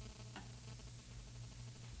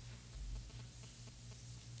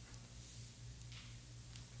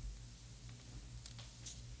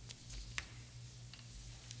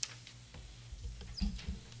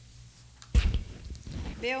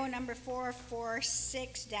 Bill number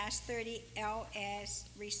 446-30 LS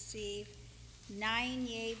received 9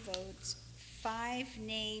 yea votes, 5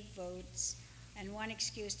 nay votes, and 1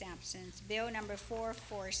 excused absence. Bill number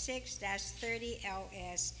 446-30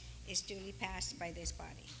 LS is duly passed by this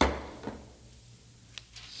body.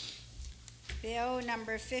 Bill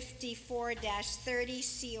number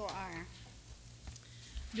 54-30 COR.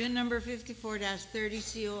 Bill number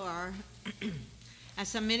 54-30 COR, as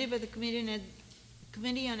submitted by the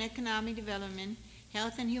Committee on Economic Development,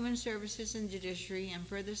 Health and Human Services and Judiciary, and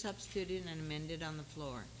further substituted and amended on the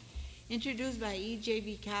floor. Introduced by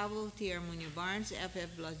E.J.B. Calvo, T.R. Munoz Barnes,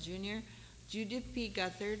 F.F. Blas Jr., Judith P.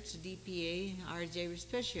 Guthertz, DPA, R.J.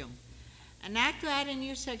 Respicio. An act to add a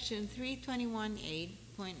new section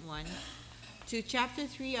 321.8.1 to Chapter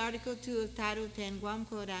 3, Article 2 of Title 10 Guam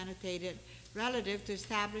Code annotated relative to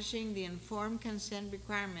establishing the informed consent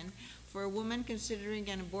requirement for a woman considering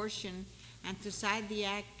an abortion, and to cite the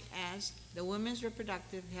act as the Women's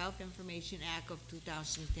Reproductive Health Information Act of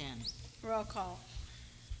 2010. Roll call.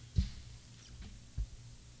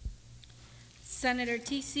 Senator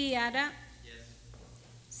T.C. Ada. Yes.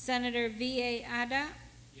 Senator V.A. Ada.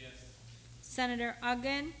 Yes. Senator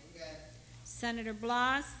Uggan. Yes. Senator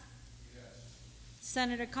Blas. Yes.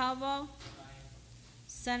 Senator Calvo. Aye.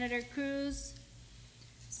 Senator Cruz.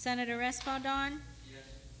 Senator Espadon. Yes.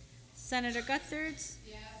 Senator Guthertz.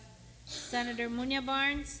 Yes. Senator Munoz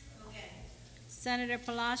Barnes. Okay. Senator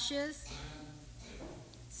Palacios.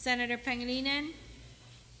 Senator Pangilinan.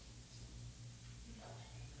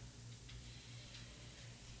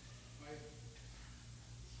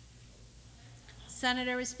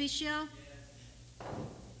 Senator Respicio. Yes.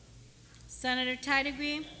 Senator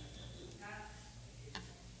Tadegui.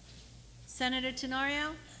 Senator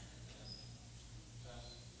Tenorio.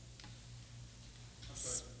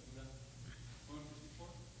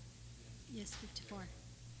 Yes, 54.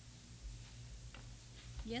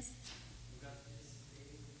 Yes.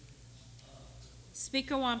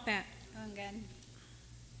 Speaker Wampat. Ungan.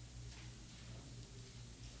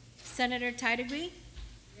 Senator Tadegui.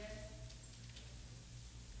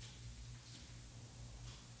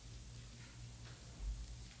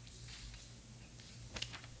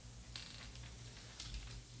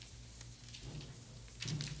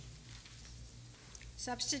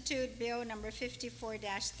 Substitute Bill number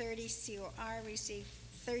 54-30 COR received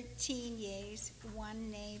 13 yeas,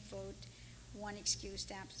 1 nay vote, 1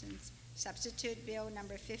 excused absence. Substitute Bill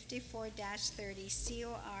number 54-30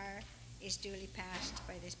 COR is duly passed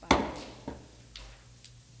by this body.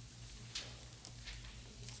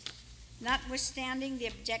 Notwithstanding the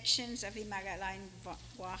objections of Imagalan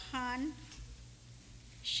Guahan,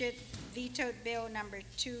 should vetoed Bill number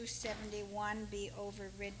 271 be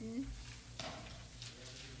overridden?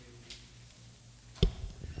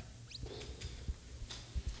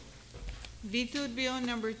 Vetoed Bill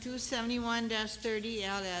number 271-30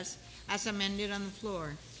 LS as amended on the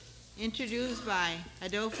floor. Introduced by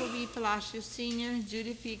Adolfo B. Palacios Sr.,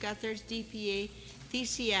 Judith P. Guthertz, DPA,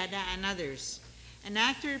 T.C. Ada, and others. An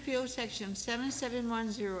act to repeal Section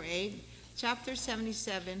 77108, Chapter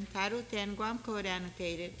 77, Title 10, Guam Code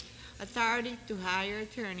annotated, authority to hire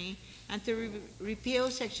attorney, and to repeal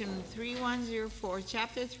Section 3104,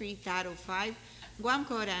 Chapter 3, Title 5, Guam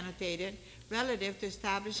Code annotated, relative to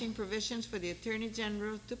establishing provisions for the Attorney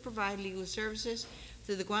General to provide legal services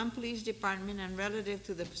to the Guam Police Department and relative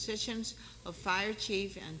to the positions of Fire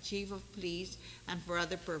Chief and Chief of Police and for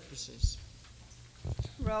other purposes.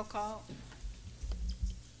 Roll call.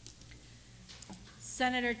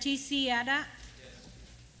 Senator T.C. Ada. Yes.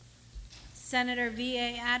 Senator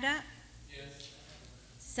V.A. Ada. Yes.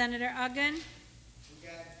 Senator Uggan?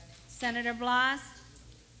 Senator Blas?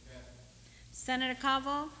 Senator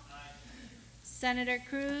Calvo? Senator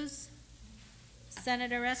Cruz?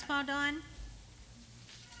 Senator Espaldon?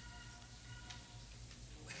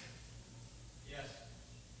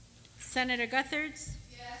 Senator Gutherts?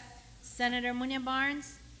 Senator Munya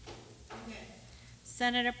Barnes?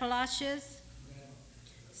 Senator Palacios?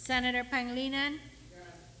 Senator Pangilinan?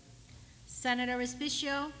 Senator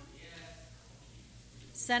Respicio?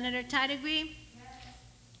 Senator Tidegui?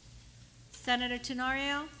 Senator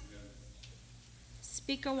Tenorio?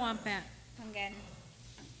 Speaker Wampat? Again.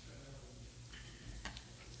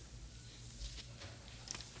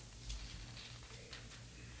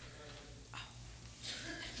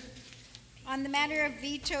 On the matter of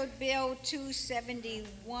vetoed Bill 271-30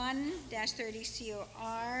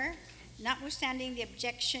 COR, notwithstanding the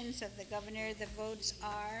objections of the governor, the votes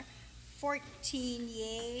are 14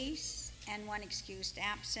 yeas and 1 excused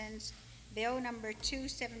absence. Bill number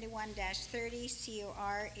 271-30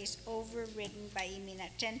 COR is overridden by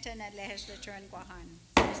iminatenta na legislature in Guam.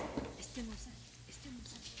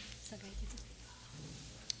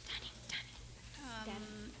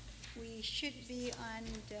 We should be on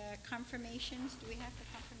the confirmations. Do we have the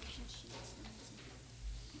confirmation sheets?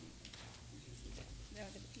 No,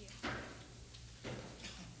 yeah.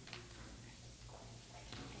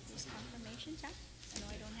 Are these confirmations, huh? No,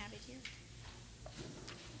 I don't have it here.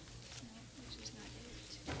 No, this is not it.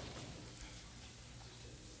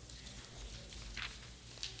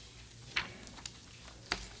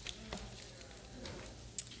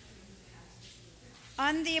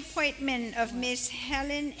 On the appointment of Ms.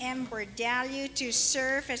 Helen M. Bordallo to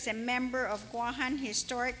serve as a member of Guam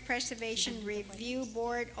Historic Preservation Review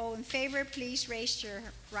Board, all in favor, please raise your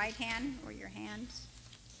right hand or your hands.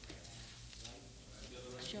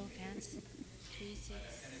 Show of hands. 3, 6,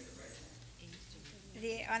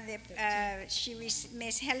 8.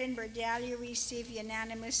 Ms. Helen Bordallo received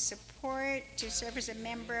unanimous support to serve as a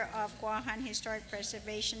member of Guam Historic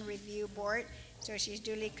Preservation Review Board, so she's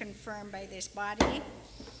duly confirmed by this body.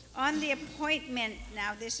 On the appointment,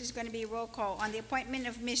 now this is going to be roll call, on the appointment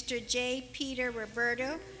of Mr. J. Peter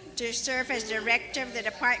Roberto to serve as Director of the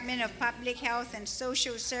Department of Public Health and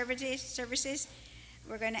Social Services,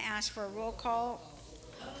 we're going to ask for a roll call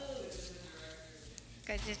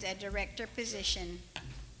because it's a director position.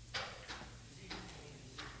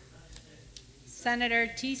 Senator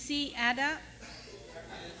T.C. Ada?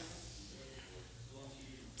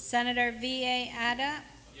 Senator V.A. Ada?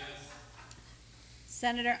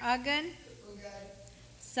 Senator Uggan?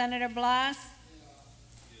 Senator Blas?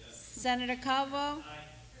 Senator Calvo?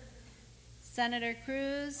 Senator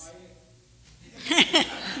Cruz?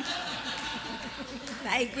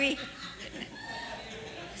 I agree.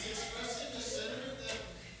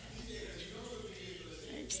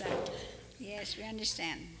 Yes, we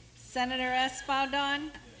understand. Senator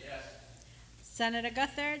Espaldon? Senator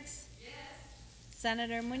Gutherts?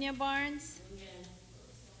 Senator Munya Barnes?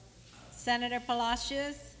 Senator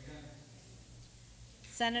Palacios?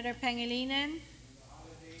 Senator Pangilinan?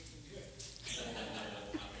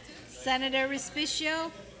 Senator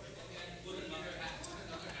Respicio?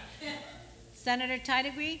 Senator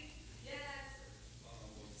Tidegui?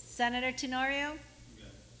 Senator Tenorio?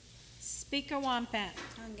 Speaker Wampat?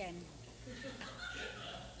 Again.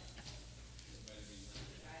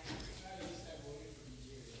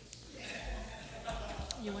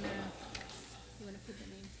 You wanna put the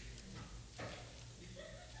name?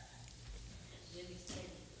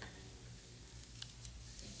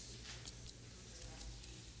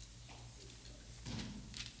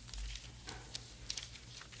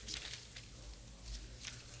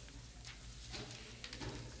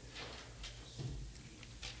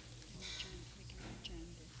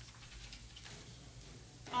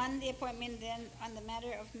 On the appointment then, on the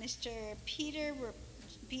matter of Mr.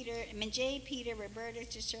 J. Peter Roberto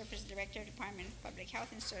to serve as Director of the Department of Public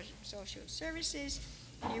Health and Social Services,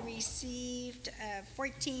 he received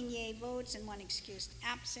 14 yea votes and 1 excused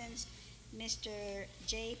absence. Mr.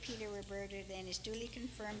 J. Peter Roberto then is duly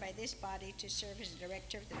confirmed by this body to serve as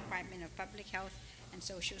Director of the Department of Public Health and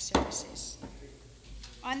Social Services.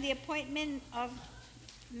 On the appointment of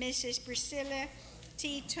Mrs. Priscilla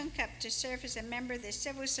T. Tuncup to serve as a member of the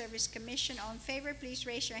Civil Service Commission, all in favor, please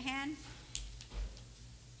raise your hand.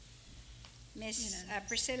 Ms.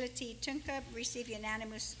 Priscilla T. Tuncup received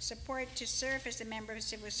unanimous support to serve as a member of the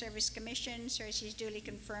Civil Service Commission, so she's duly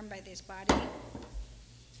confirmed by this body.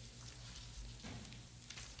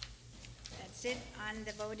 That's it on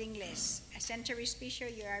the voting list. Senator Respicio,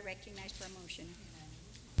 you are recognized for a motion.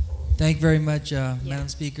 Thank you very much, Madam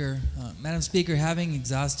Speaker. Madam Speaker, having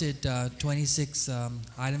exhausted 26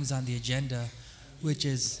 items on the agenda, which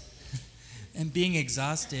is, and being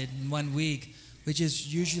exhausted in 1 week, which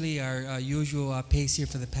is usually our usual pace here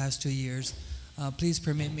for the past 2 years, please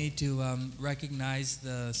permit me to recognize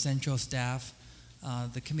the central staff,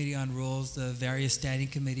 the Committee on Rules, the various standing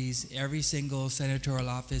committees, every single senatorial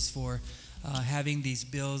office for having these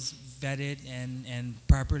bills vetted and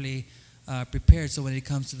properly prepared, so when it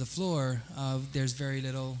comes to the floor, there's very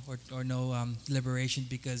little or no deliberation,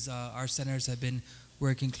 because our senators have been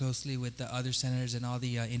working closely with the other senators and all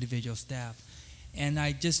the individual staff. And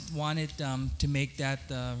I just wanted to make that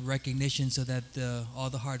recognition so that all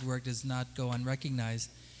the hard work does not go unrecognized.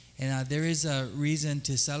 And there is a reason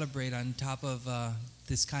to celebrate on top of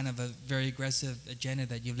this kind of a very aggressive agenda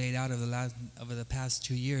that you've laid out over the past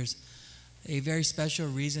 2 years. A very special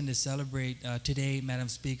reason to celebrate today, Madam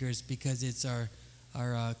Speaker, is because it's our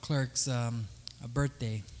clerk's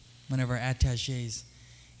birthday, one of our attaches.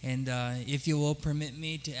 And if you will permit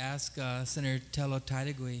me to ask Senator Tello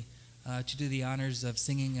Taitagui to do the honors of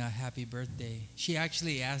singing Happy Birthday. She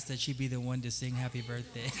actually asked that she be the one to sing Happy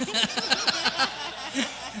Birthday.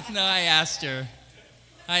 No, I asked her.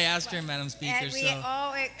 Madam Speaker. And we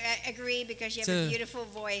all agree because you have a beautiful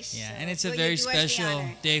voice. Yeah, so and it's a very special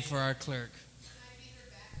day for our clerk.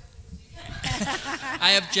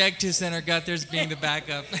 I object to Senator Guthers being the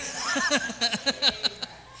backup.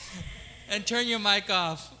 And turn your mic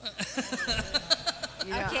off.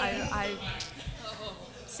 Okay.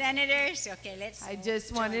 Senators, okay, let's. I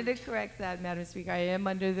just wanted to correct that, Madam Speaker. I am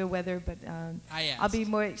under the weather, but I I'll be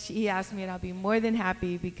more. He asked me, and I'll be more than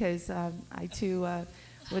happy, because I too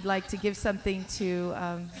would like to give something to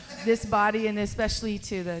this body, and especially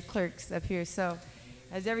to the clerks up here. So,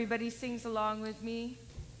 as everybody sings along with me,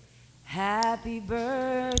 happy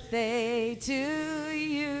birthday to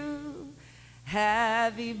you.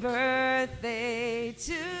 Happy birthday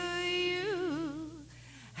to you.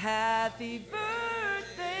 Happy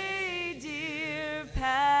birthday, dear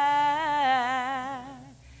Pat.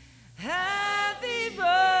 Happy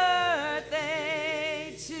birthday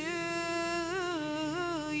to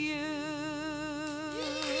you.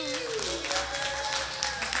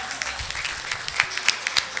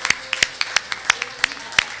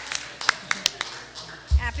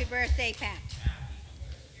 Happy birthday, Pat.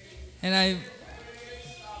 And I.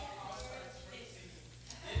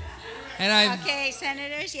 Okay,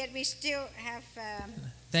 Senators, yet we still have.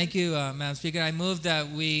 Thank you, Madam Speaker. I move that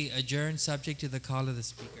we adjourn subject to the call of the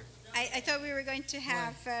Speaker. I thought we were going to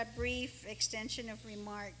have a brief extension of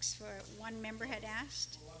remarks for one member had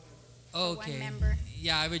asked. Okay. One member.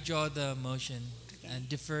 Yeah, I withdraw the motion and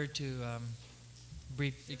defer to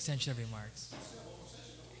brief extension of remarks.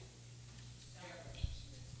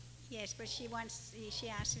 Yes, but she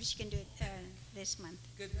asked if she can do it this month.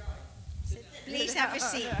 Good. So please have a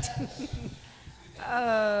seat.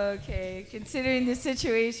 Okay, considering the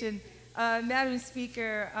situation, Madam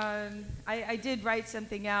Speaker, I did write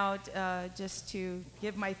something out just to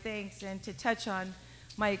give my thanks and to touch on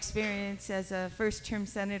my experience as a first-term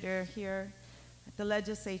senator here at the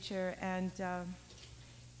legislature, and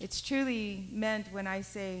it's truly meant when I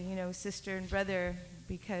say, sister and brother,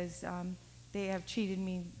 because they have treated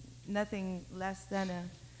me nothing less than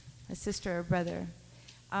a sister or brother.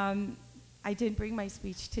 I didn't bring my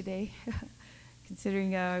speech today,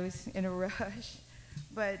 considering I was in a rush.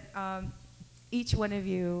 But each one of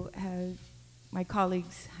you, my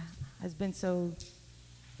colleagues, has been so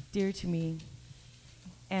dear to me.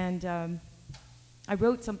 And I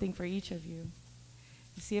wrote something for each of you.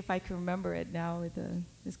 See if I can remember it now with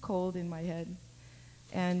this cold in my head.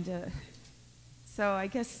 And so I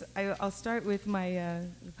guess I'll start with my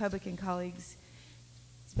Republican colleagues,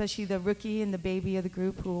 especially the rookie and the baby of the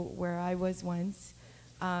group, where I was once.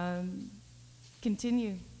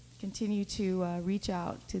 Continue to reach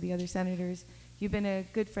out to the other senators. You've been a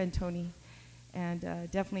good friend, Tony, and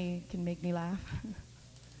definitely can make me laugh.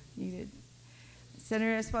 You did.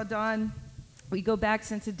 Senator Espaldon, we go back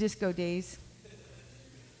since the disco days,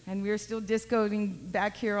 and we're still discoing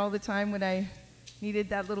back here all the time when I needed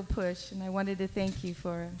that little push, and I wanted to thank you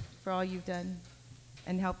for all you've done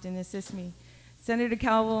and helped and assist me. Senator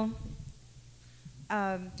Calvo,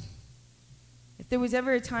 if there was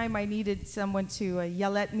ever a time I needed someone to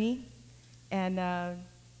yell at me, and I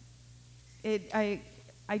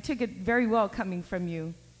took it very well coming from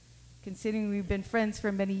you, considering we've been friends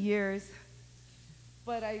for many years,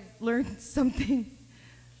 but I learned something.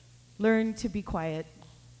 Learn to be quiet.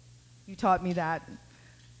 You taught me that.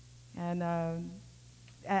 And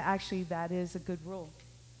actually, that is a good rule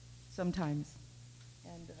sometimes.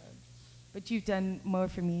 And but you've done more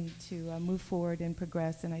for me to move forward and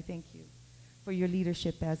progress, and I thank you for your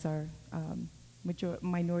leadership as our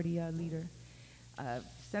minority leader.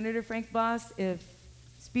 Senator Frank Blas, if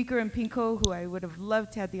Speaker and Pinko, who I would have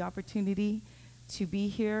loved to have the opportunity to be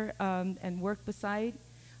here and work beside,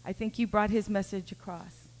 I think you brought his message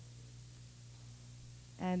across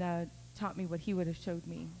and taught me what he would have showed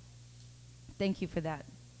me. Thank you for that.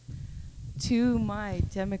 To my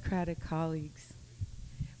Democratic colleagues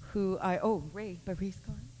who Ray, but Ray's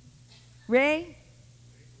gone. Ray,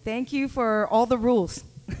 thank you for all the rules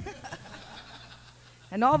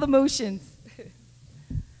and all the motions.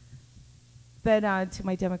 But to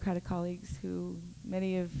my Democratic colleagues, who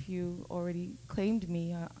many of you already claimed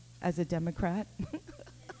me as a Democrat,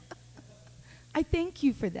 I thank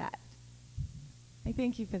you for that. I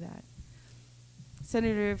thank you for that.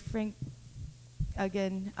 Senator Frank,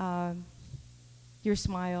 again, your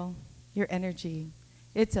smile, your energy,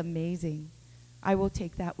 it's amazing. I will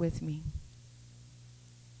take that with me.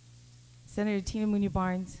 Senator Tina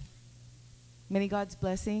Munoz-Barnes, many God's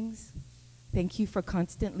blessings. Thank you for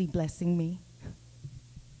constantly blessing me.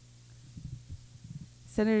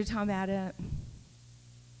 Senator Tom Atta,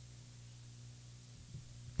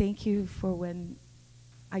 thank you for when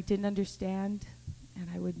I didn't understand and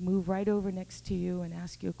I would move right over next to you and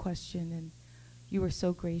ask you a question, and you were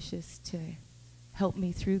so gracious to help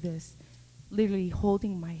me through this, literally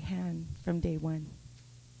holding my hand from day one.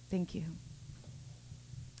 Thank you.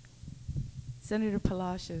 Senator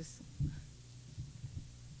Palacios,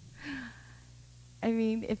 I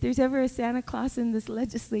mean, if there's ever a Santa Claus in this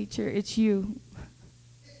legislature, it's you.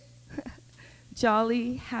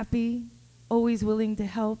 Jolly, happy, always willing to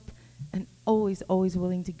help, and always, always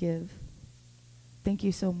willing to give. Thank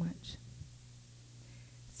you so much.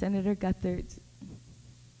 Senator Guthertz,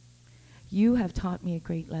 you have taught me a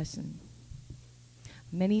great lesson.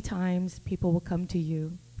 Many times people will come to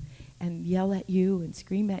you and yell at you and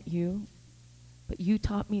scream at you, but you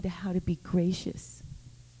taught me how to be gracious,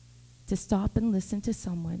 to stop and listen to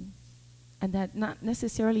someone, and that not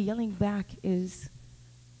necessarily yelling back is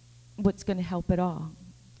what's going to help at all.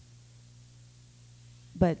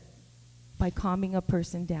 But by calming a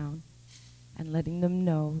person down and letting them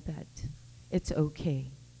know that it's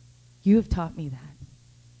okay. You have taught me that.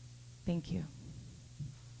 Thank you.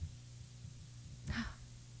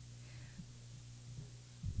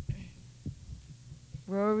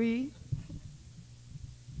 Rory,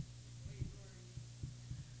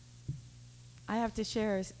 I have to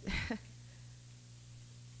share.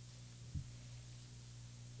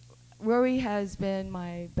 Rory has been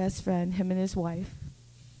my best friend. Him and his wife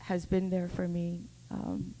has been there for me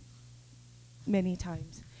many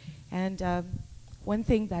times. And one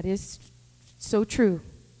thing that is so true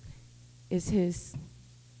is his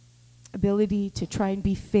ability to try and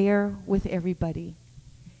be fair with everybody.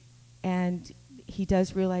 And he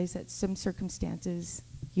does realize that some circumstances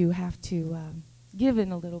you have to give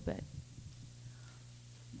in a little bit.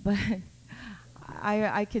 But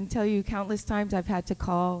I can tell you countless times I've had to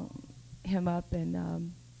call him up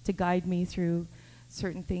and to guide me through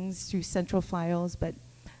certain things, through central files, but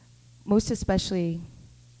most especially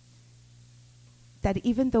that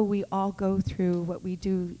even though we all go through what we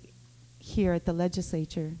do here at the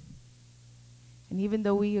legislature, and even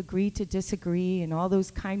though we agree to disagree and all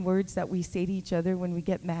those kind words that we say to each other when we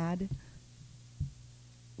get mad,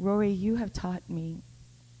 Rory, you have taught me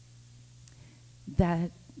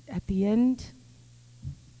that at the end,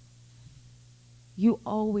 you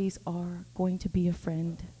always are going to be a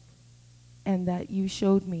friend, and that you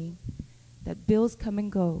showed me that bills come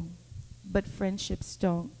and go, but friendships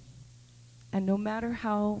don't. And no matter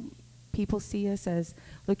how people see us as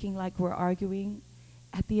looking like we're arguing,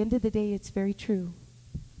 at the end of the day, it's very true.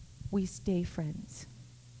 We stay friends.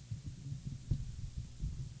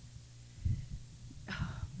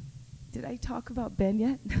 Did I talk about Ben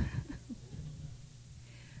yet?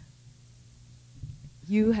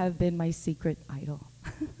 You have been my secret idol,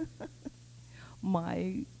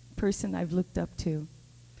 my person I've looked up to.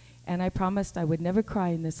 And I promised I would never cry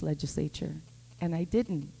in this legislature, and I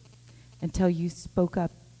didn't until you spoke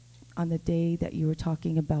up on the day that you were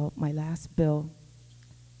talking about my last bill.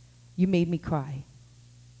 You made me cry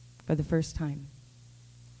for the first time.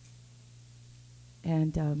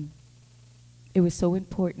 And it was so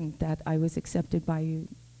important that I was accepted by you,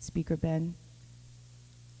 Speaker Ben,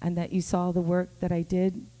 and that you saw the work that I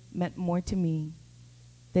did meant more to me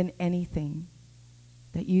than anything,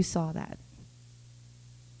 that you saw that.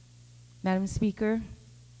 Madam Speaker,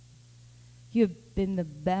 you have been the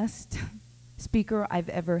best speaker I've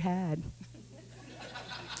ever had.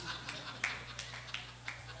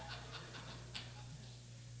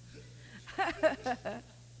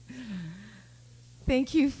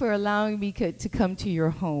 Thank you for allowing me to come to your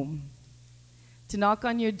home, to knock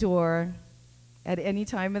on your door at any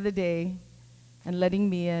time of the day and letting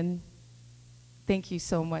me in. Thank you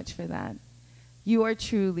so much for that. You are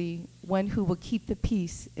truly one who will keep the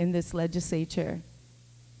peace in this legislature.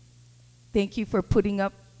 Thank you for putting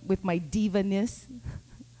up with my diva-ness.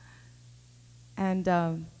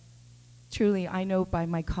 And truly, I know by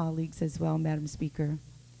my colleagues as well, Madam Speaker,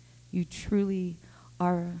 you truly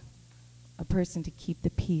are a person to keep the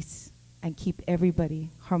peace and keep everybody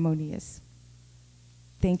harmonious.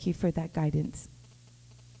 Thank you for that guidance.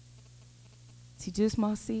 Si Diyos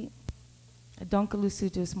Masi, Adonkalusu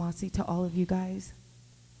Diyos Masi to all of you guys.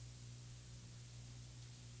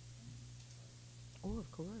 Oh,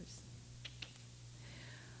 of course.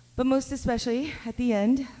 But most especially, at the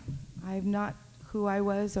end, I'm not who I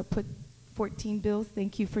was or put 14 bills.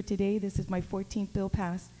 Thank you for today. This is my 14th bill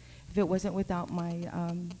passed, if it wasn't without my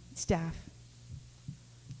staff.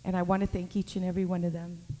 And I want to thank each and every one of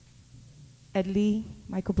them. Ed Lee,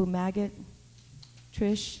 Michael Bumagat,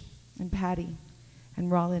 Trish, and Patty,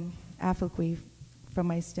 and Rollin Affleque from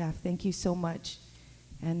my staff. Thank you so much.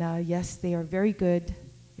 And yes, they are very good.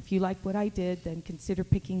 If you like what I did, then consider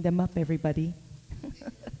picking them up, everybody.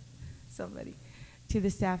 Somebody. To the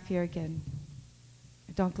staff here again.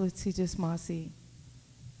 Donkalutsujas Masi.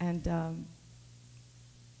 And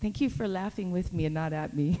thank you for laughing with me and not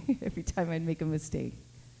at me every time I make a mistake.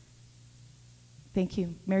 Thank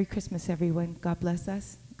you. Merry Christmas, everyone. God bless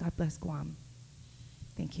us. God bless Guam.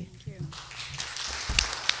 Thank you. Thank you.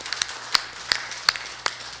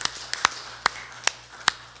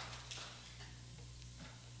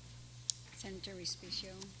 Senator Respicio.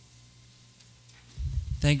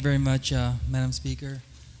 Thank you very much, Madam Speaker.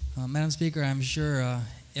 Madam Speaker, I'm sure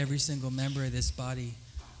every single member of this body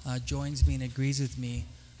joins me and agrees with me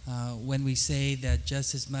when we say that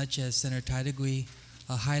just as much as Senator Taitagui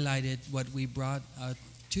highlighted what we brought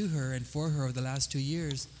to her and for her over the last 2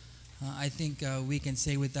 years, I think we can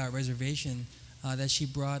say without reservation that she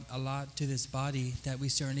brought a lot to this body that we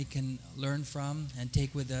certainly can learn from and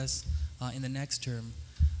take with us in the next term.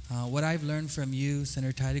 What I've learned from you,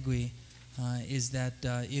 Senator Taitagui, is that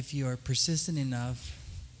if you are persistent enough,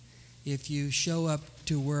 if you show up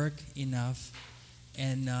to work enough,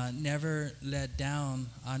 and never let down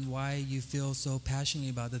on why you feel so passionately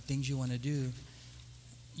about the things you want to do,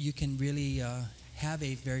 you can really have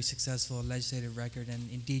a very successful legislative record, and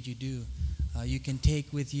indeed you do. You can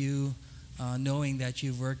take with you knowing that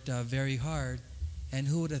you've worked very hard, and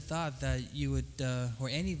who would have thought that you would, or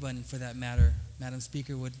anyone for that matter, Madam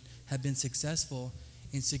Speaker, would have been successful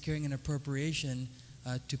in securing an appropriation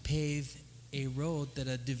to pave a road that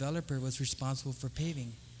a developer was responsible for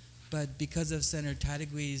paving. But because of Senator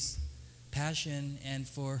Taitagui's passion and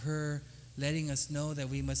for her letting us know that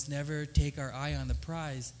we must never take our eye on the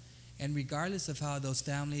prize, and regardless of how those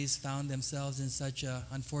families found themselves in such an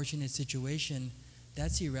unfortunate situation,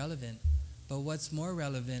 that's irrelevant. But what's more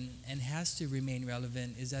relevant and has to remain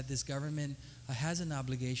relevant is that this government has an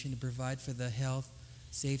obligation to provide for the health,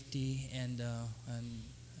 safety, and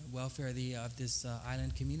welfare of this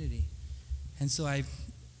island community. And so I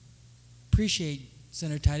appreciate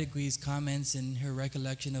Senator Taitagui's comments and her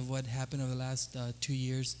recollection of what happened over the last 2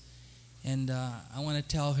 years. And I want to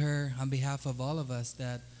tell her on behalf of all of us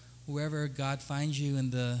that wherever God finds you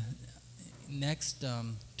in the next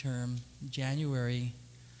term, January,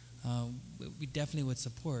 we definitely would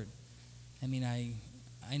support. I mean,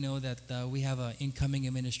 I know that we have an incoming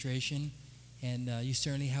administration, and you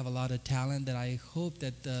certainly have a lot of talent that I hope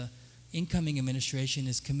that the incoming administration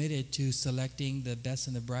is committed to selecting the best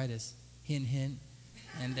and the brightest. Hint, hint.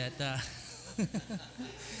 And that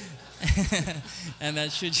and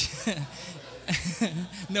that should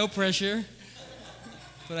no pressure,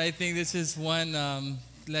 but I think this is one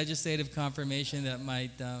legislative confirmation that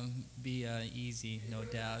might be easy, no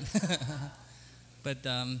doubt. But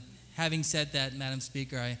having said that, Madam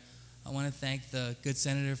Speaker, I want to thank the good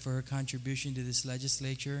senator for her contribution to this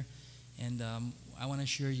legislature, and I want to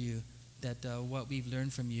assure you that what we've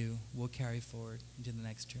learned from you will carry forward into the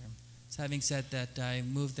next term. So having said that, I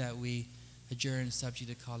move that we adjourn subject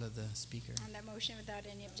to the call of the Speaker. On that motion, without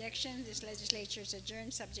any objection, this legislature is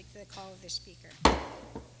adjourned subject to the call of the Speaker.